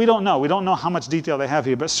 We don't know. We don't know how much detail they have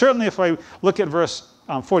here. But certainly if I look at verse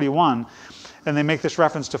 41, and they make this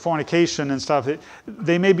reference to fornication and stuff,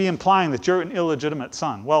 they may be implying that you're an illegitimate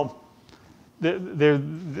son. Well,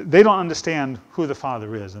 they don't understand who the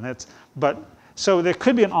Father is. So there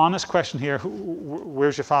could be an honest question here,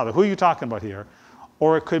 where's your Father? Who are you talking about here?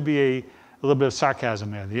 Or it could be a little bit of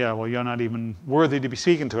sarcasm there. Yeah, well, you're not even worthy to be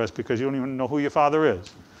speaking to us because you don't even know who your Father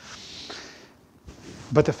is.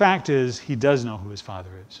 But the fact is, he does know who his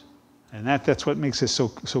Father is. And that's what makes this so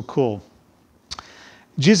cool.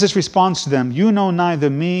 Jesus responds to them, you know neither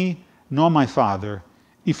me nor my Father.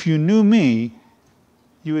 If you knew me,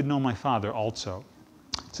 you would know my Father also.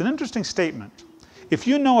 It's an interesting statement. If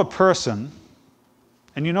you know a person,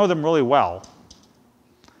 and you know them really well,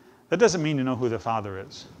 that doesn't mean you know who their father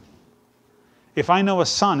is. If I know a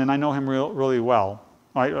son and I know him really well,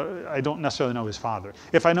 I don't necessarily know his father.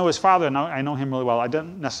 If I know his father and I know him really well, I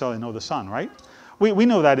don't necessarily know the son, right? We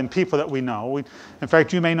know that in people that we know. In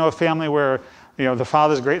fact, you may know a family where the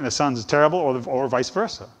father's great and the son's terrible, or vice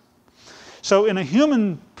versa. So in a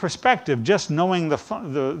human perspective, just knowing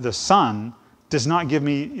the son does not give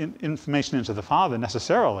me information into the father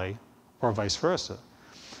necessarily, or vice versa.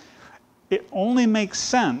 It only makes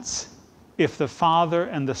sense if the Father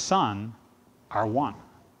and the Son are one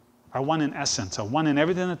in essence, are one in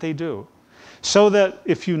everything that they do. So that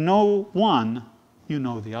if you know one, you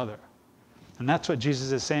know the other. And that's what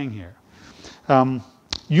Jesus is saying here.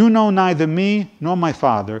 You know neither me nor my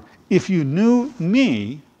Father. If you knew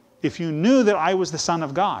me, if you knew that I was the Son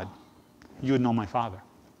of God, you would know my Father,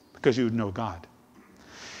 because you would know God.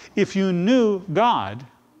 If you knew God,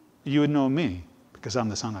 you would know me, because I'm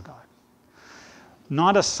the Son of God.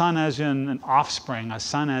 Not a son as in an offspring, a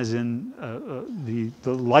son as in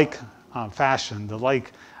the like fashion, the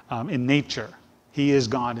like in nature. He is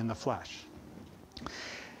God in the flesh.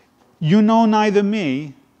 You know neither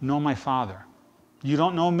me nor my Father. You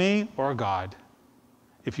don't know me or God.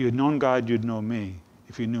 If you had known God, you'd know me.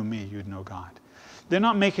 If you knew me, you'd know God. They're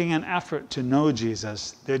not making an effort to know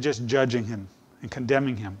Jesus. They're just judging him and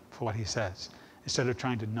condemning him for what he says, instead of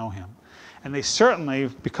trying to know him. And they certainly,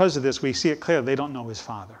 because of this, we see it clear, they don't know his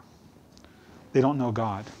Father. They don't know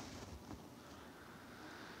God.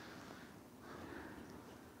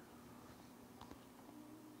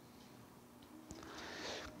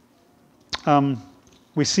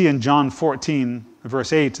 We see in John 14,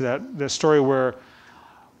 verse 8, that the story where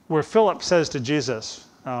Philip says to Jesus,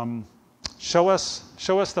 show us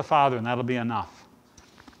the Father, and that'll be enough.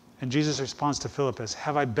 And Jesus responds to Philip as,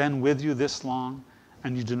 have I been with you this long,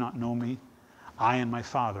 and you do not know me? I and my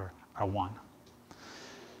Father are one.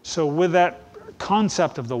 So with that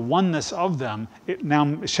concept of the oneness of them, it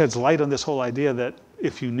now sheds light on this whole idea that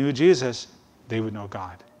if you knew Jesus, they would know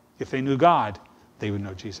God. If they knew God, they would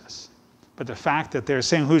know Jesus. But the fact that they're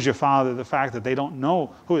saying, who's your Father? The fact that they don't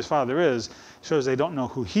know who his Father is shows they don't know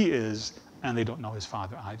who he is, and they don't know his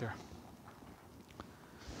Father either.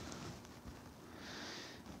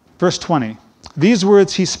 Verse 20, these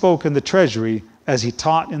words he spoke in the treasury as he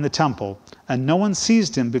taught in the temple, and no one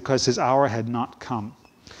seized him because his hour had not come.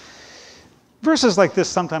 Verses like this,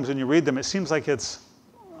 sometimes when you read them, it seems like it's,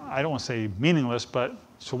 I don't want to say meaningless, but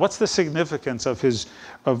so what's the significance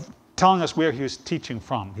of telling us where he was teaching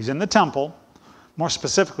from? He's in the temple, more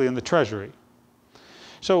specifically in the treasury.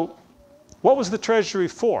 So what was the treasury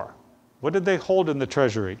for? What did they hold in the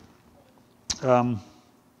treasury?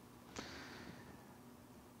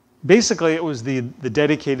 Basically, it was the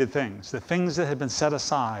dedicated things, the things that had been set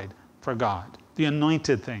aside for God, the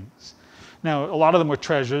anointed things. Now, a lot of them were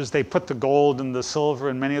treasures. They put the gold and the silver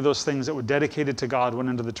and many of those things that were dedicated to God went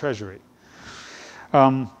into the treasury.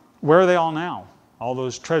 Where are they all now? All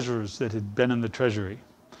those treasures that had been in the treasury.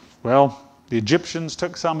 Well, the Egyptians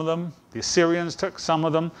took some of them. The Assyrians took some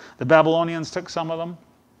of them. The Babylonians took some of them.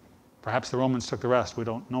 Perhaps the Romans took the rest. We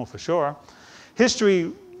don't know for sure.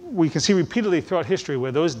 History, we can see repeatedly throughout history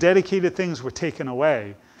where those dedicated things were taken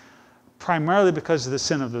away, primarily because of the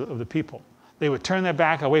sin of the people. They would turn their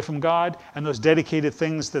back away from God, and those dedicated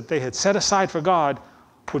things that they had set aside for God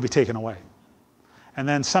would be taken away. And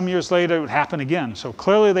then some years later, it would happen again. So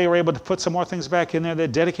clearly they were able to put some more things back in there. They're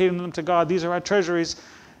dedicating them to God. These are our treasuries,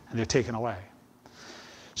 and they're taken away.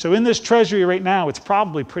 So in this treasury right now, it's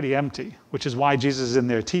probably pretty empty, which is why Jesus is in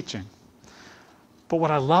there teaching. But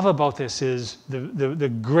what I love about this is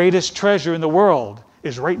the greatest treasure in the world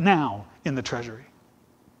is right now in the treasury,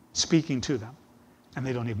 speaking to them, and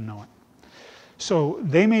they don't even know it. So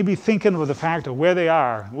they may be thinking of the fact of where they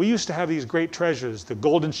are. We used to have these great treasures, the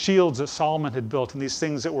golden shields that Solomon had built, and these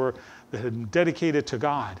things that had been dedicated to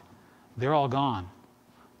God. They're all gone.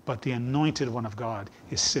 But the anointed one of God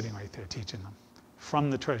is sitting right there teaching them from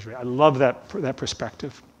the treasury. I love that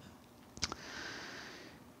perspective.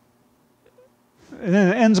 And then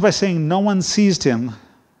it ends by saying, no one seized him.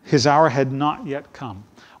 His hour had not yet come.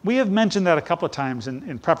 We have mentioned that a couple of times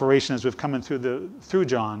in preparation as we've come in through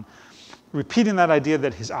John, repeating that idea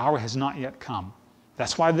that his hour has not yet come.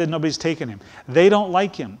 That's why nobody's taken him. They don't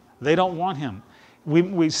like him. They don't want him.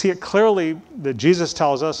 We see it clearly that Jesus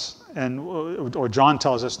tells us, or John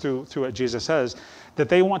tells us through what Jesus says, that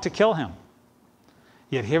they want to kill him.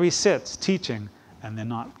 Yet here he sits teaching, and they're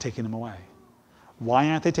not taking him away. Why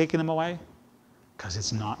aren't they taking him away? Because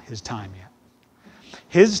it's not his time yet.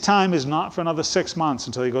 His time is not for another 6 months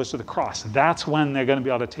until he goes to the cross. That's when they're going to be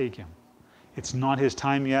able to take him. It's not his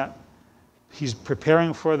time yet. He's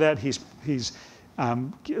preparing for that. He's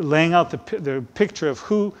laying out the picture of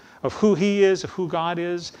who he is, of who God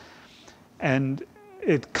is, and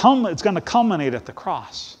it's going to culminate at the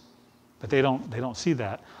cross. But they don't see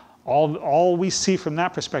that. All we see from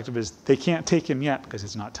that perspective is they can't take him yet because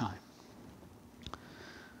it's not time.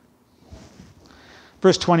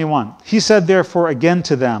 Verse 21, he said therefore again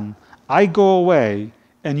to them, I go away,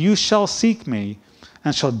 and you shall seek me,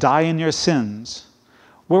 and shall die in your sins.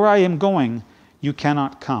 Where I am going, you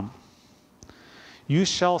cannot come. You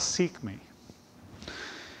shall seek me.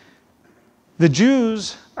 The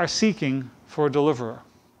Jews are seeking for a deliverer.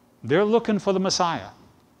 They're looking for the Messiah.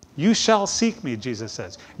 You shall seek me, Jesus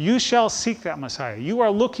says. You shall seek that Messiah. You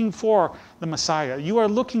are looking for the Messiah. You are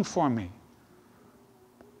looking for me.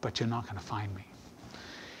 But you're not going to find me.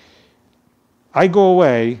 I go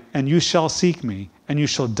away, and you shall seek me, and you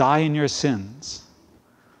shall die in your sins.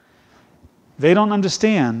 They don't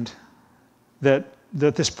understand that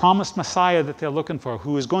this promised Messiah that they're looking for,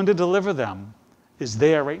 who is going to deliver them, is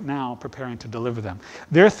there right now preparing to deliver them.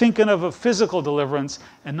 They're thinking of a physical deliverance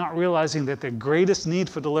and not realizing that their greatest need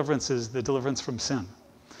for deliverance is the deliverance from sin.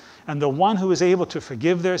 And the one who is able to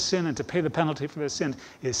forgive their sin and to pay the penalty for their sin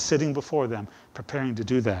is sitting before them, preparing to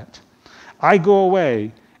do that. I go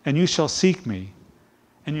away, and you shall seek me,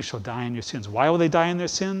 and you shall die in your sins. Why will they die in their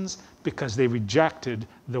sins? Because they rejected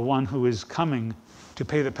the one who is coming to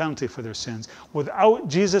pay the penalty for their sins. Without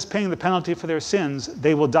Jesus paying the penalty for their sins,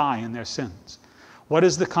 they will die in their sins. What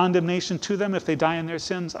is the condemnation to them if they die in their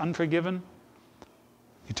sins, unforgiven?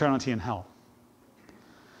 Eternity in hell.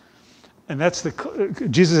 And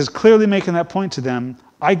Jesus is clearly making that point to them.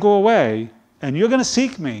 I go away, and you're going to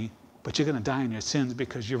seek me, but you're going to die in your sins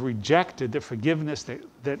because you've rejected the forgiveness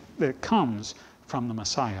that comes from the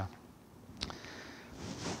Messiah.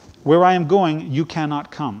 Where I am going, you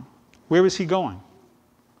cannot come. Where is he going?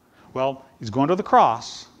 Well, he's going to the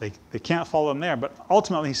cross. They can't follow him there, but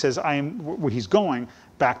ultimately he says, he's going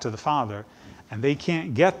back to the Father, and they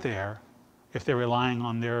can't get there if they're relying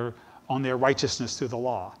on their righteousness through the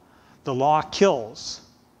law. The law kills.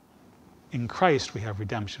 In Christ we have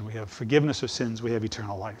redemption. We have forgiveness of sins. We have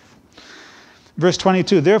eternal life. Verse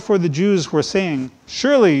 22, therefore the Jews were saying,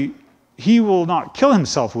 surely he will not kill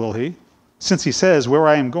himself, will he? Since he says, where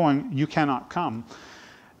I am going, you cannot come.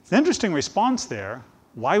 It's an interesting response there.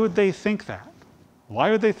 Why would they think that?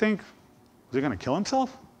 Why would they think, is he going to kill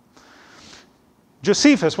himself?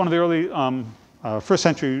 Josephus, one of the early first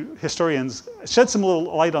century historians, shed some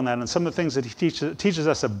little light on that and some of the things that he teaches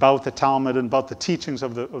us about the Talmud and about the teachings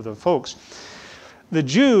of the folks. The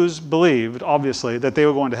Jews believed, obviously, that they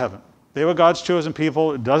were going to heaven. They were God's chosen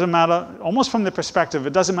people. It doesn't matter, almost from the perspective,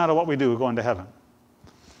 it doesn't matter what we do, we're going to heaven.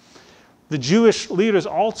 The Jewish leaders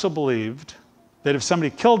also believed that if somebody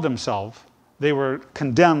killed themselves, they were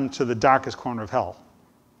condemned to the darkest corner of hell.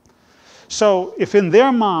 So if in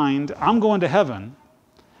their mind, I'm going to heaven,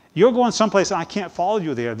 you're going someplace and I can't follow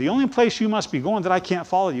you there. The only place you must be going that I can't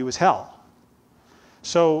follow you is hell.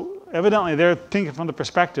 So evidently they're thinking from the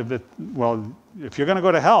perspective that, well, if you're going to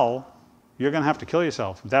go to hell, you're going to have to kill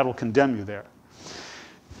yourself. That will condemn you there.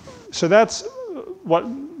 So that's what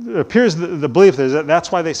appears the belief is that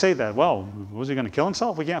that's why they say that. Well, was he going to kill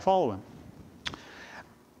himself? We can't follow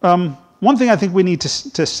him. One thing I think we need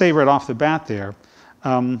to say right off the bat there,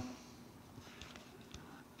 okay,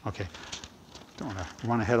 don't want to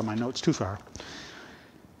run ahead of my notes too far.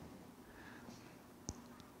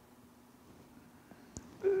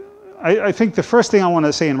 I think the first thing I want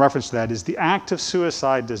to say in reference to that is the act of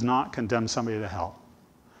suicide does not condemn somebody to hell.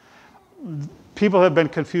 People have been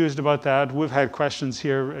confused about that. We've had questions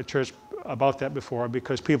here at church about that before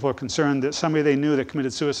because people are concerned that somebody they knew that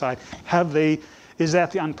committed suicide, is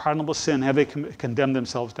that the unpardonable sin? Have they condemned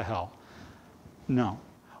themselves to hell? No.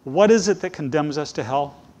 What is it that condemns us to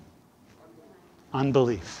hell?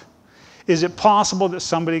 Unbelief. Is it possible that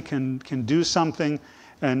somebody can do something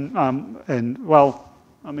and well,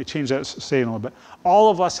 let me change that saying a little bit.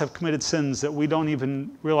 All of us have committed sins that we don't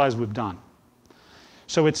even realize we've done.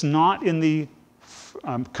 So it's not in the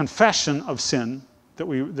confession of sin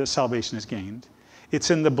that salvation is gained.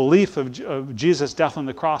 It's in the belief of Jesus' death on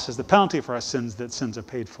the cross as the penalty for our sins that sins are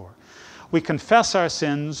paid for. We confess our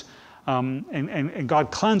sins, and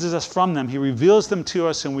God cleanses us from them. He reveals them to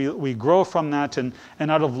us, and we grow from that. And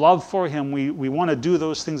out of love for him, we want to do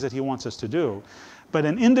those things that he wants us to do. But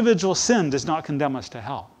an individual sin does not condemn us to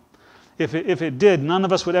hell. If it did, none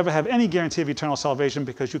of us would ever have any guarantee of eternal salvation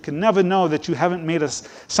because you can never know that you haven't made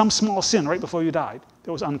some small sin right before you died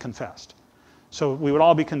that was unconfessed. So we would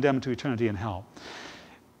all be condemned to eternity in hell.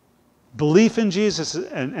 Belief in Jesus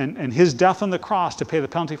and his death on the cross to pay the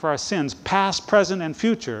penalty for our sins, past, present, and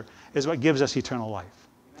future, is what gives us eternal life.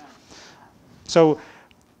 So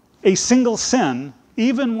a single sin,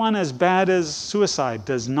 even one as bad as suicide,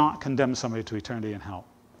 does not condemn somebody to eternity in hell.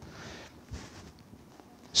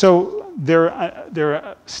 So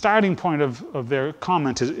their starting point of their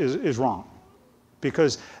comment is wrong,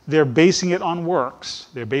 because they're basing it on works.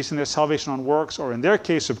 They're basing their salvation on works, or in their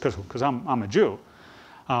case, because I'm a Jew,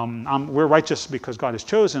 we're righteous because God has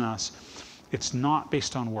chosen us. It's not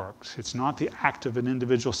based on works. It's not the act of an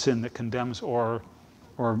individual sin that condemns or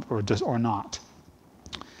not.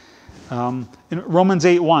 In Romans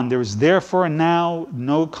 8:1, there is therefore now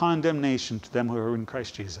no condemnation to them who are in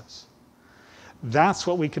Christ Jesus. That's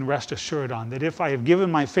what we can rest assured on, that if I have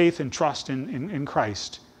given my faith and trust in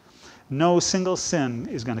Christ, no single sin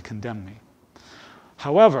is going to condemn me.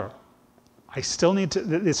 However, I still need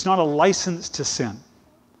to, it's not a license to sin.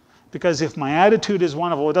 Because if my attitude is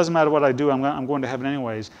one of, well, it doesn't matter what I do, I'm going to heaven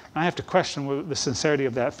anyways, I have to question the sincerity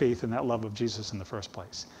of that faith and that love of Jesus in the first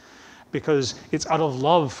place. Because it's out of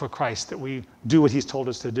love for Christ that we do what he's told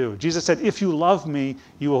us to do. Jesus said, if you love me,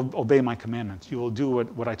 you will obey my commandments. You will do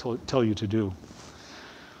what I tell you to do.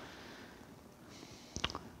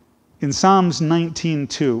 In Psalms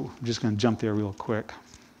 19:2, I'm just going to jump there real quick.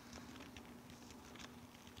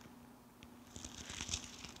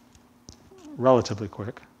 Relatively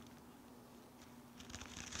quick.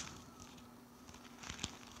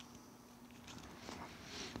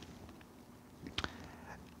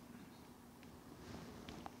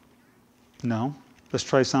 No. Let's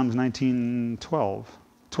try Psalms 19:12.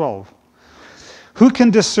 12. Who can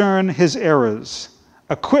discern his errors?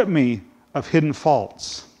 Acquit me of hidden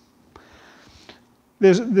faults.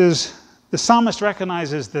 The psalmist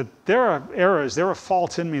recognizes that there are errors, there are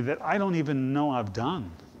faults in me that I don't even know I've done.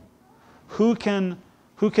 Who can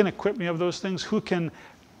acquit me of those things? Who can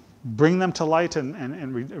bring them to light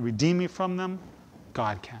and redeem me from them?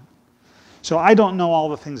 God can. So I don't know all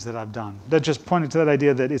the things that I've done. That just pointed to that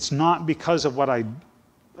idea that it's not because of what a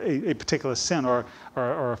particular sin or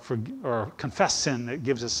confessed sin that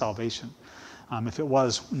gives us salvation. If it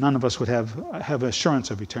was, none of us would have assurance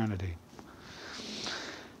of eternity.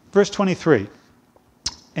 Verse 23,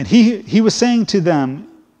 and he was saying to them,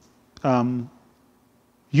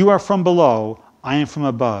 you are from below, I am from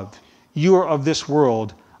above. You are of this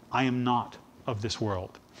world, I am not of this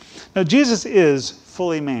world. Now Jesus is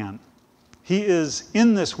fully man. He is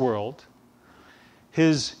in this world.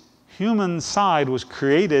 His human side was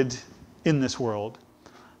created in this world,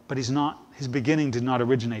 but his beginning did not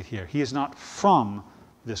originate here. He is not from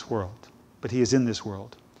this world, but he is in this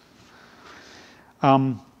world.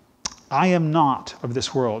 I am not of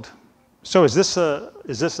this world. So is this a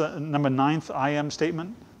number 9th I am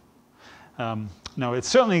statement? No, it's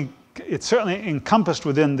certainly encompassed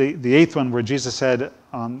within the 8th one where Jesus said,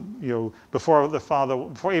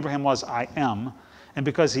 before Abraham was, I am. And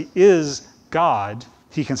because he is God,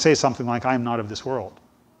 he can say something like, I am not of this world,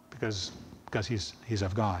 because he's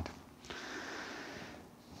of God.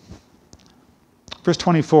 Verse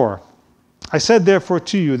 24, I said therefore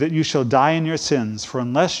to you that you shall die in your sins, for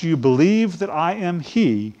unless you believe that I am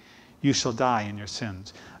he, you shall die in your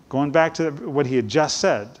sins. Going back to what he had just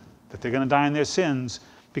said, that they're going to die in their sins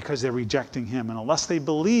because they're rejecting him. And unless they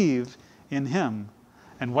believe in him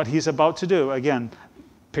and what he's about to do, again,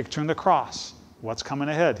 picturing the cross, what's coming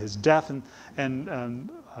ahead, his death and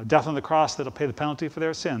death on the cross that'll pay the penalty for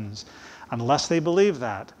their sins. Unless they believe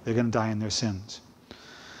that, they're going to die in their sins.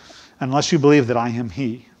 Unless you believe that I am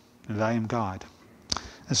he, and that I am God.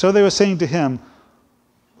 And so they were saying to him,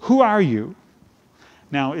 who are you?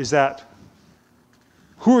 Now, is that,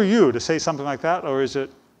 who are you to say something like that? Or is it,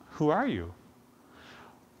 who are you?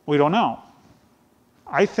 We don't know.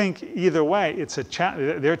 I think either way, it's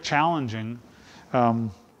they're challenging. Where's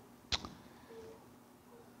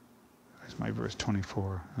my verse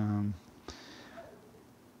 24?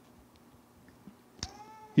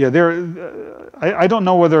 I don't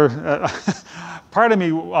know whether, part of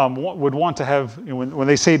me would want to have, when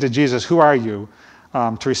they say to Jesus, who are you?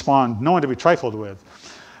 To respond, no one to be trifled with.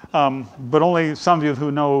 But only some of you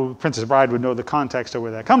who know Princess Bride would know the context of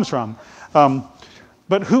where that comes from.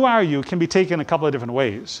 But who are you can be taken a couple of different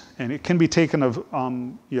ways. And it can be taken of,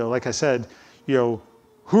 like I said, who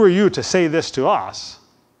are you to say this to us?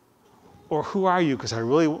 Or who are you?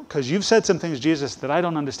 Because you've said some things, Jesus, that I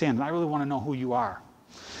don't understand, and I really want to know who you are.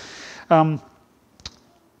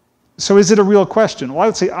 So is it a real question? Well, I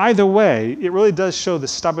would say either way, it really does show the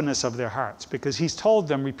stubbornness of their hearts, because he's told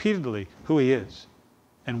them repeatedly who he is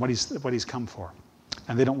and what he's come for,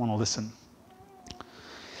 and they don't want to listen.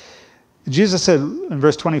 Jesus said in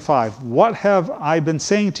verse 25, what have I been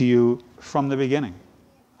saying to you from the beginning?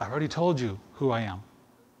 I've already told you who I am.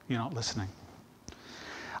 You're not listening.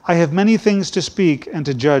 I have many things to speak and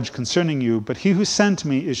to judge concerning you, but he who sent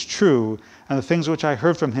me is true, and the things which I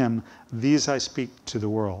heard from him, these I speak to the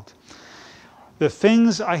world. The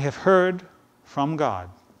things I have heard from God,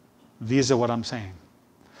 these are what I'm saying.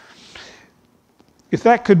 If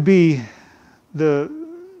that could be the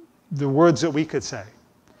words that we could say,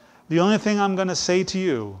 the only thing I'm going to say to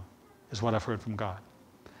you is what I've heard from God.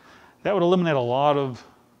 That would eliminate a lot of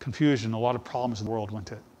confusion, a lot of problems in the world,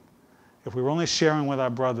 wouldn't it? If we were only sharing with our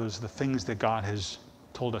brothers the things that God has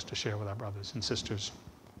told us to share with our brothers and sisters.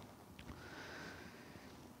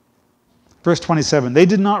 Verse 27, they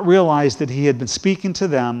did not realize that he had been speaking to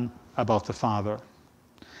them about the Father.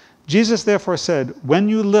 Jesus therefore said, when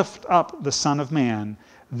you lift up the Son of Man,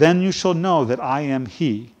 then you shall know that I am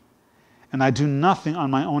he. And I do nothing on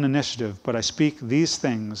my own initiative, but I speak these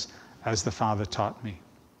things as the Father taught me.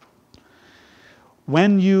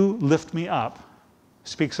 When you lift me up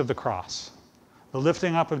speaks of the cross. The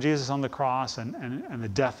lifting up of Jesus on the cross and the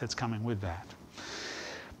death that's coming with that.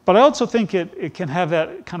 But I also think it can have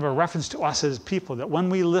that kind of a reference to us as people, that when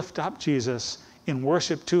we lift up Jesus in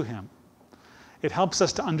worship to him, it helps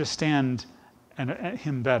us to understand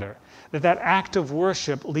him better. That act of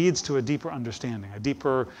worship leads to a deeper understanding, a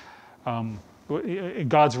deeper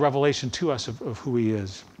God's revelation to us of who he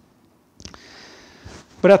is.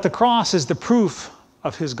 But at the cross is the proof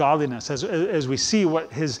of his godliness, as we see what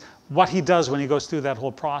he does when he goes through that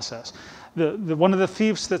whole process. One of the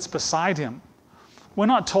thieves that's beside him, we're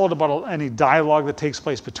not told about any dialogue that takes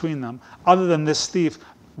place between them, other than this thief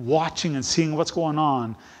watching and seeing what's going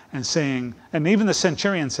on and saying, and even the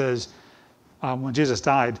centurion says, when Jesus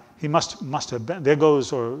died, he must have been,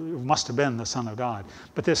 must have been the Son of God.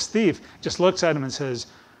 But this thief just looks at him and says,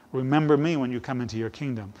 remember me when you come into your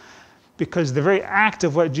kingdom. Because the very act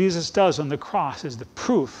of what Jesus does on the cross is the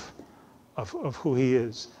proof of who he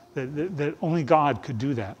is. That only God could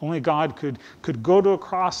do that. Only God could go to a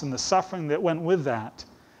cross and the suffering that went with that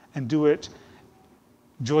and do it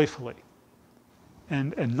joyfully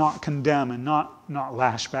and not condemn and not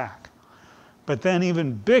lash back. But then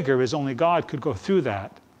even bigger is only God could go through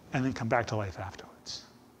that and then come back to life afterwards.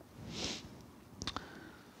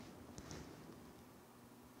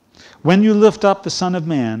 When you lift up the Son of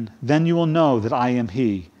Man, then you will know that I am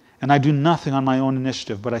he. And I do nothing on my own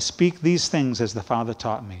initiative, but I speak these things as the Father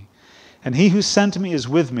taught me. And he who sent me is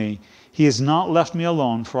with me. He has not left me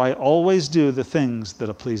alone, for I always do the things that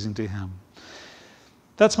are pleasing to him.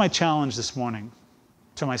 That's my challenge this morning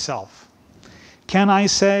to myself. Can I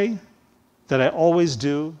say that I always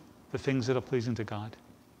do the things that are pleasing to God?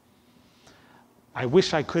 I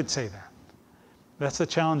wish I could say that. That's the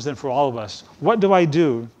challenge then for all of us. What do I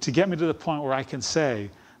do to get me to the point where I can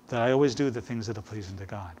say that I always do the things that are pleasing to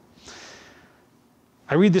God?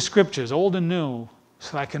 I read the scriptures, old and new,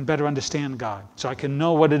 so I can better understand God, so I can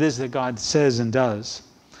know what it is that God says and does.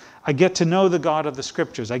 I get to know the God of the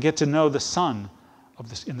scriptures. I get to know the Son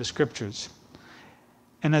in the scriptures.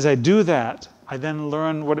 And as I do that, I then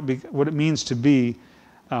learn what it means to be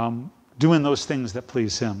doing those things that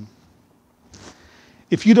please him.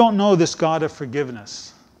 If you don't know this God of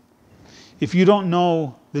forgiveness, if you don't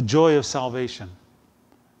know the joy of salvation,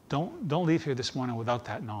 don't leave here this morning without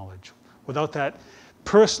that knowledge, without that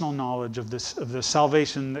personal knowledge of the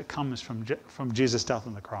salvation that comes from Jesus' death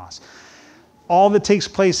on the cross. All that takes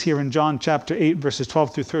place here in John chapter 8, verses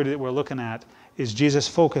 12 through 30 that we're looking at is Jesus'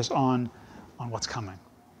 focus on what's coming,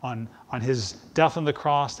 on his death on the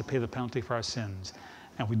cross to pay the penalty for our sins.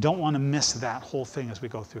 And we don't want to miss that whole thing as we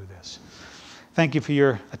go through this. Thank you for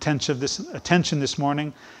your attention this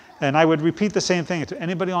morning. And I would repeat the same thing to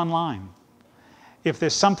anybody online. If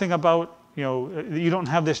there's something about, you don't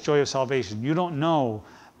have this joy of salvation, you don't know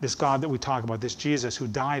this God that we talk about, this Jesus who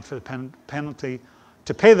died for the penalty,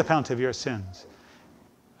 to pay the penalty of your sins,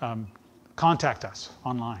 contact us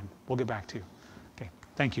online. We'll get back to you. Okay,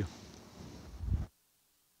 thank you.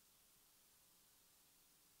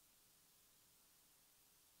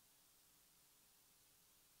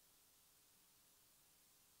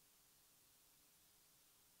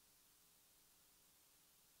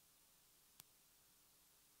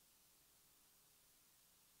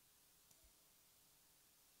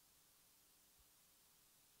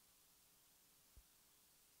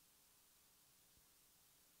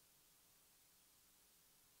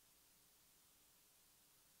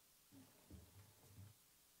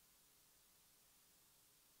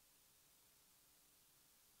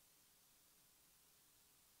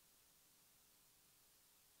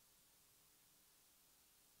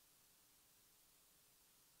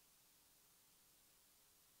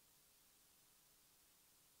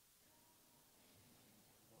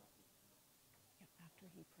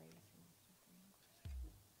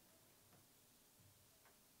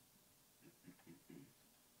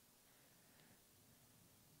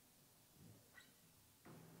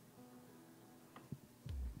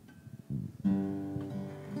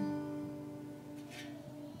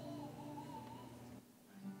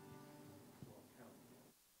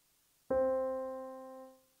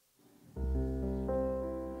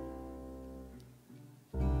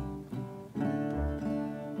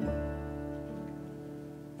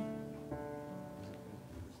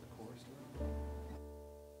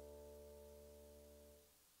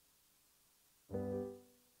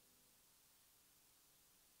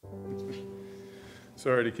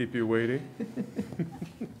 Sorry to keep you waiting.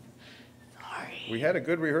 Sorry. We had a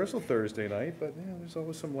good rehearsal Thursday night, but there's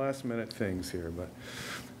always some last-minute things here. But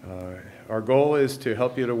our goal is to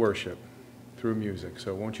help you to worship through music.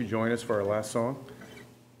 So won't you join us for our last song?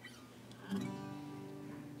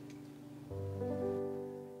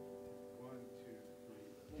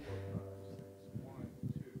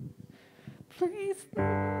 Praise the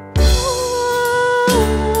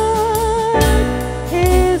Lord,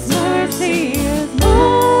 His mercy is more,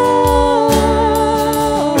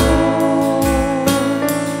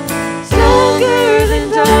 stronger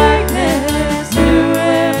than darkness, new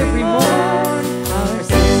every morn. Our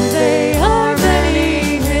sins, they are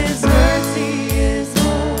many, His mercy is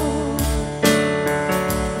more.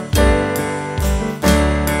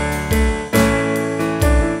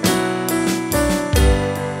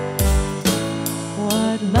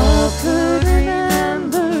 What love could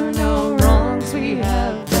remember, no wrongs we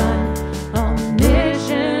have done.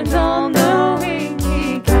 Omniscient, all-knowing,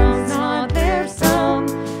 He counts not their sum.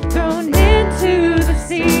 Thrown into the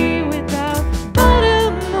sea without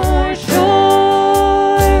bottom or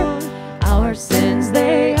shore. Our sins,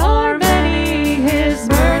 they are many, His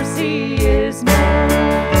mercy is more.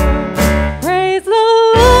 Praise the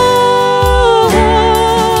Lord,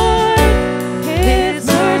 His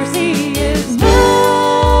mercy is more.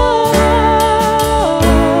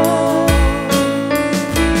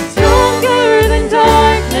 Stronger than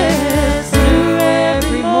darkness, new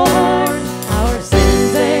every morn. Our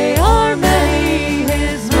sins, they are many,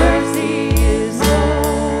 His mercy is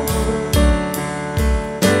more.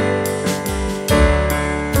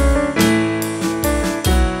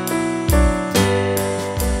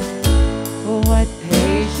 What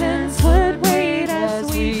patience would wait as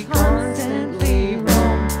we constantly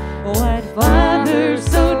roam? What Father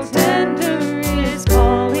so tender is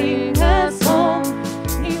calling us home?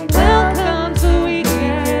 He welcomes the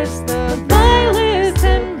weakest, the vilest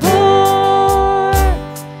and poor.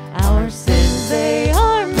 Our sins, they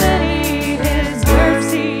are many, His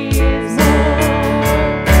mercy is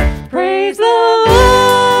more. Praise the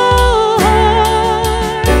Lord,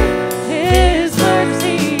 His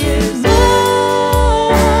mercy is more.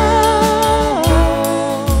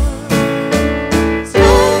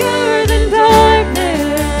 Stronger than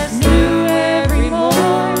darkness, new every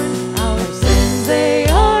morn. Our sins, they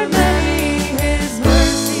are many, His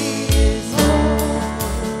mercy is more.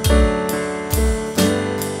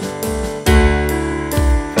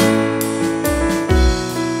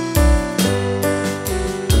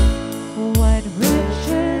 What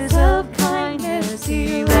riches of kindness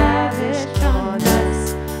He lavished on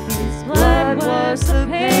us. His blood was the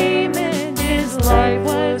payment, His life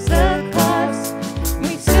was the cost.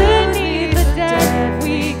 We stood neath the debt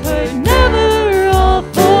we could never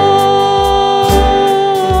afford.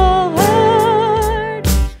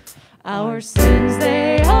 Our sins,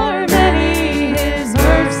 they are many, His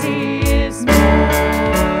mercy is more.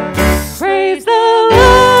 Praise the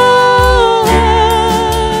Lord,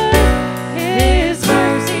 His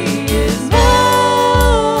mercy is more.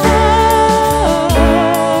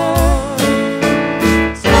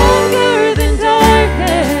 Stronger than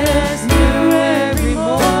darkness, new every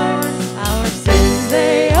morn. Our sins,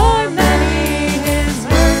 they are many, His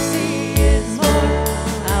mercy is more.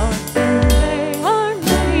 Our sins, they are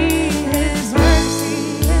many, His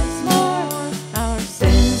mercy is more. Our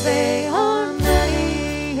sins, they are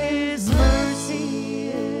many, His mercy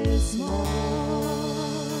is more.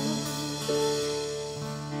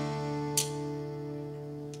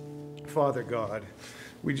 Father God,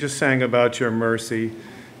 we just sang about your mercy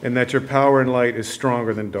and that your power and light is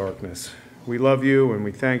stronger than darkness. We love you and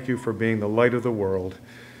we thank you for being the light of the world.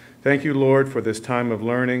 Thank you, Lord, for this time of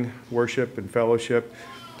learning, worship, and fellowship.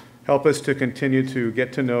 Help us to continue to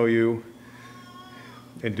get to know you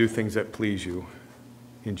and do things that please you.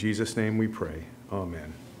 In Jesus' name we pray.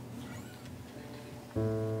 Amen.